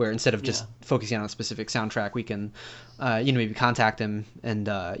Baldwin where instead of just focusing on a specific soundtrack we can maybe contact him and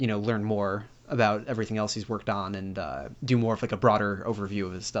learn more about everything else he's worked on and do more of like a broader overview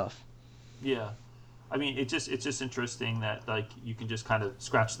of his stuff. Yeah. I mean, it's just interesting that like you can just kind of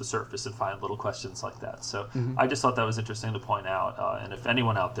scratch the surface and find little questions like that. So I just thought that was interesting to point out. And if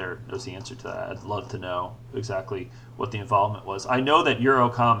anyone out there knows the answer to that, I'd love to know exactly what the involvement was. I know that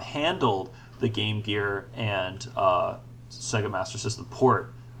Eurocom handled the Game Gear and Sega Master System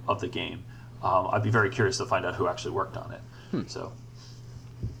port of the game. I'd be very curious to find out who actually worked on it. So.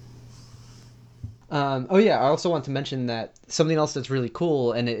 I also want to mention that something else that's really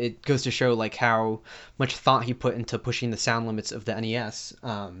cool, and it goes to show like how much thought he put into pushing the sound limits of the NES,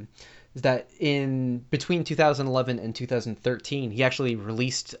 is that in between 2011 and 2013, he actually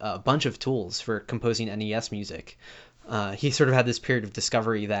released a bunch of tools for composing NES music. He sort of had this period of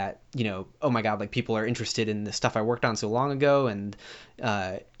discovery that, oh my God, like people are interested in the stuff I worked on so long ago. And,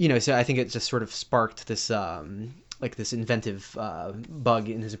 so I think it just sort of sparked this, this inventive bug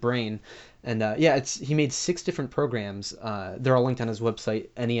in his brain. And he made 6 different programs. They're all linked on his website,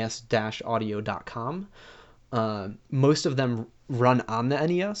 nes-audio.com. Most of them run on the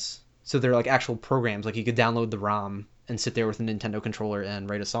NES. So they're like actual programs. Like you could download the ROM and sit there with a Nintendo controller and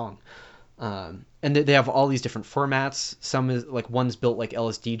write a song. And they have all these different formats. Some is like one's built like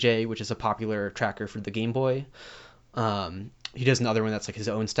LSDJ, which is a popular tracker for the Game Boy. He does another one that's like his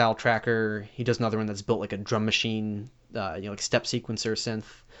own style tracker. He does another one that's built like a drum machine, like step sequencer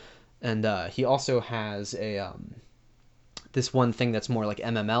synth. And he also has this one thing that's more like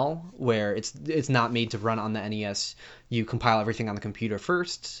MML, where it's not made to run on the NES. You compile everything on the computer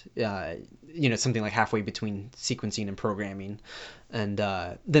first, something like halfway between sequencing and programming, and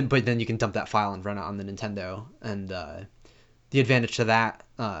then you can dump that file and run it on the Nintendo. And the advantage to that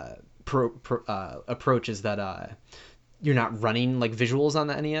approach is that you're not running like visuals on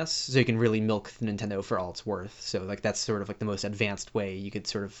the NES, so you can really milk the Nintendo for all it's worth. So like that's sort of like the most advanced way you could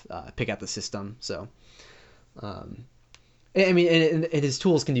sort of pick out the system. So. I mean, and his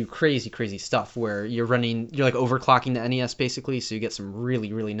tools can do crazy stuff where you're like overclocking the NES basically, so you get some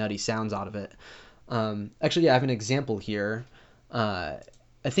really, really nutty sounds out of it. Actually, I have an example here. I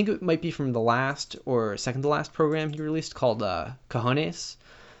think it might be from the last or second to last program he released called Cajones,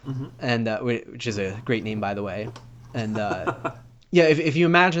 and which is a great name, by the way. And if you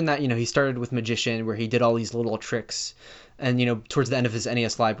imagine that, he started with Magician where he did all these little tricks, and towards the end of his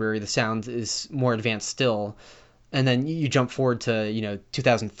NES library, the sound is more advanced still. And then you jump forward to,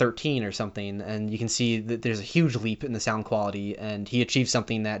 2013 or something, and you can see that there's a huge leap in the sound quality, and he achieved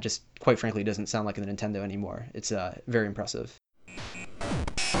something that just, quite frankly, doesn't sound like a Nintendo anymore. It's very impressive.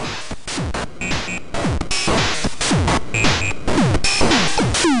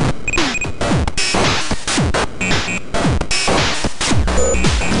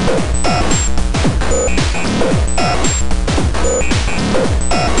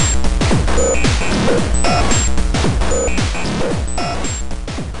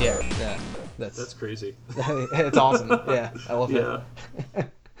 That's crazy. It's awesome. Yeah, I love it.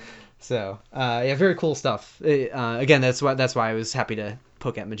 So, very cool stuff. Again, that's why I was happy to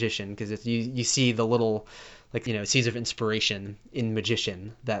poke at Magician, because if you see the little, seeds of inspiration in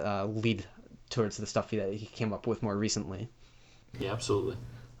Magician that lead towards the stuff that he came up with more recently. Yeah, absolutely.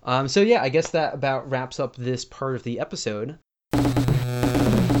 I guess that about wraps up this part of the episode.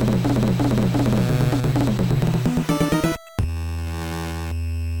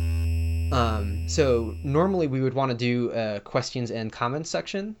 So normally we would want to do a questions and comments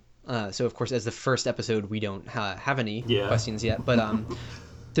section. So of course, as the first episode, we don't have any questions yet, but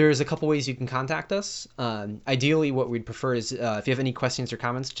there's a couple ways you can contact us. Ideally, what we'd prefer is if you have any questions or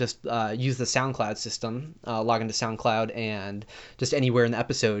comments, just use the SoundCloud system, log into SoundCloud, and just anywhere in the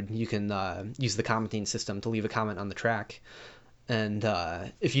episode, you can use the commenting system to leave a comment on the track. And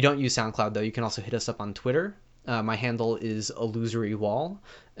if you don't use SoundCloud, though, you can also hit us up on Twitter. My handle is IllusoryWall,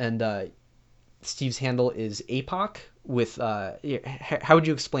 and Steve's handle is APOC with how would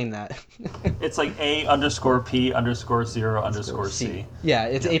you explain that? It's like A_P_0_C. Yeah,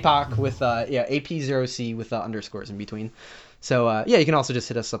 it's APOC with AP0C with underscores in between. So yeah, you can also just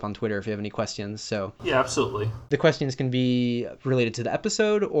hit us up on Twitter if you have any questions. So yeah, absolutely. The questions can be related to the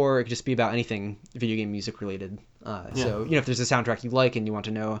episode, or it could just be about anything video game music related. Yeah. So if there's a soundtrack you like and you want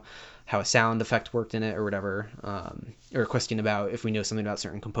to know how a sound effect worked in it or whatever, or a question about if we know something about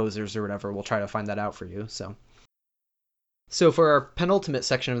certain composers or whatever, we'll try to find that out for you. So for our penultimate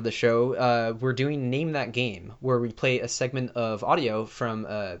section of the show, we're doing Name That Game, where we play a segment of audio from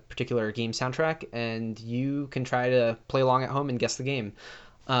a particular game soundtrack, and you can try to play along at home and guess the game.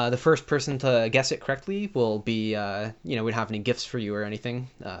 The first person to guess it correctly will be, we don't have any gifts for you or anything.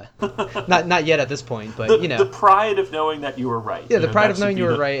 Not yet at this point, but, The pride of knowing that you were right. Yeah, the pride of knowing you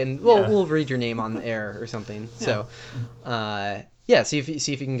were right, and we'll read your name on the air or something. Yeah. So, see if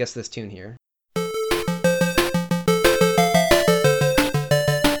you can guess this tune here.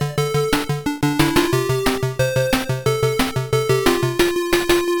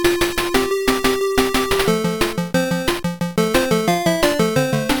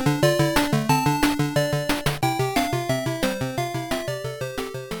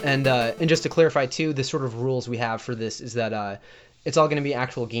 And just to clarify too, the sort of rules we have for this is that it's all going to be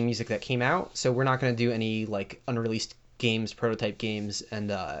actual game music that came out. So we're not going to do any like unreleased games, prototype games,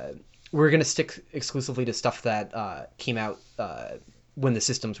 and we're going to stick exclusively to stuff that came out when the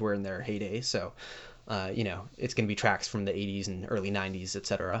systems were in their heyday. So it's going to be tracks from the 80s and early 90s,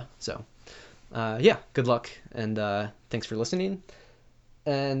 etc. So good luck, and thanks for listening.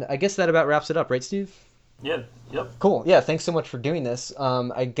 And I guess that about wraps it up, right, Steve? Yeah. Yep. Cool. Yeah. Thanks so much for doing this.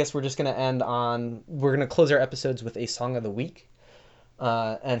 I guess we're just going to we're going to close our episodes with a song of the week.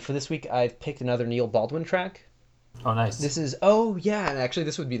 And for this week, I've picked another Neil Baldwin track. Oh, nice. This is, and actually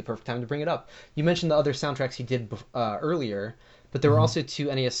this would be the perfect time to bring it up. You mentioned the other soundtracks he did earlier, but there were also two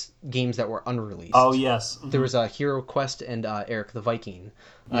NES games that were unreleased. Oh, yes. There was Hero Quest and Eric the Viking.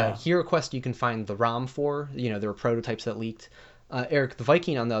 Hero Quest you can find the ROM for. There were prototypes that leaked. Eric the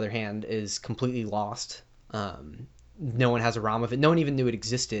Viking, on the other hand, is completely lost. No one has a ROM of it. No one even knew it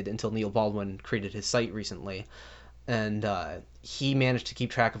existed until Neil Baldwin created his site recently, and he managed to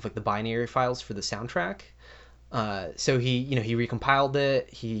keep track of like the binary files for the soundtrack. So he recompiled it.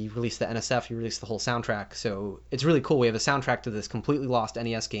 He released the NSF. He released the whole soundtrack. So it's really cool. We have a soundtrack to this completely lost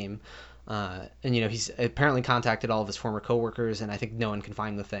NES game, and he's apparently contacted all of his former coworkers, and I think no one can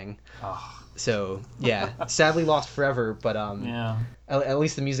find the thing. Oh. So sadly lost forever, but at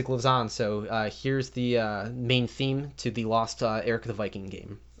least the music lives on. So here's the main theme to the lost Eric the Viking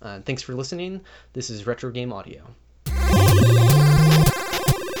game. Thanks for listening. This is Retro Game Audio.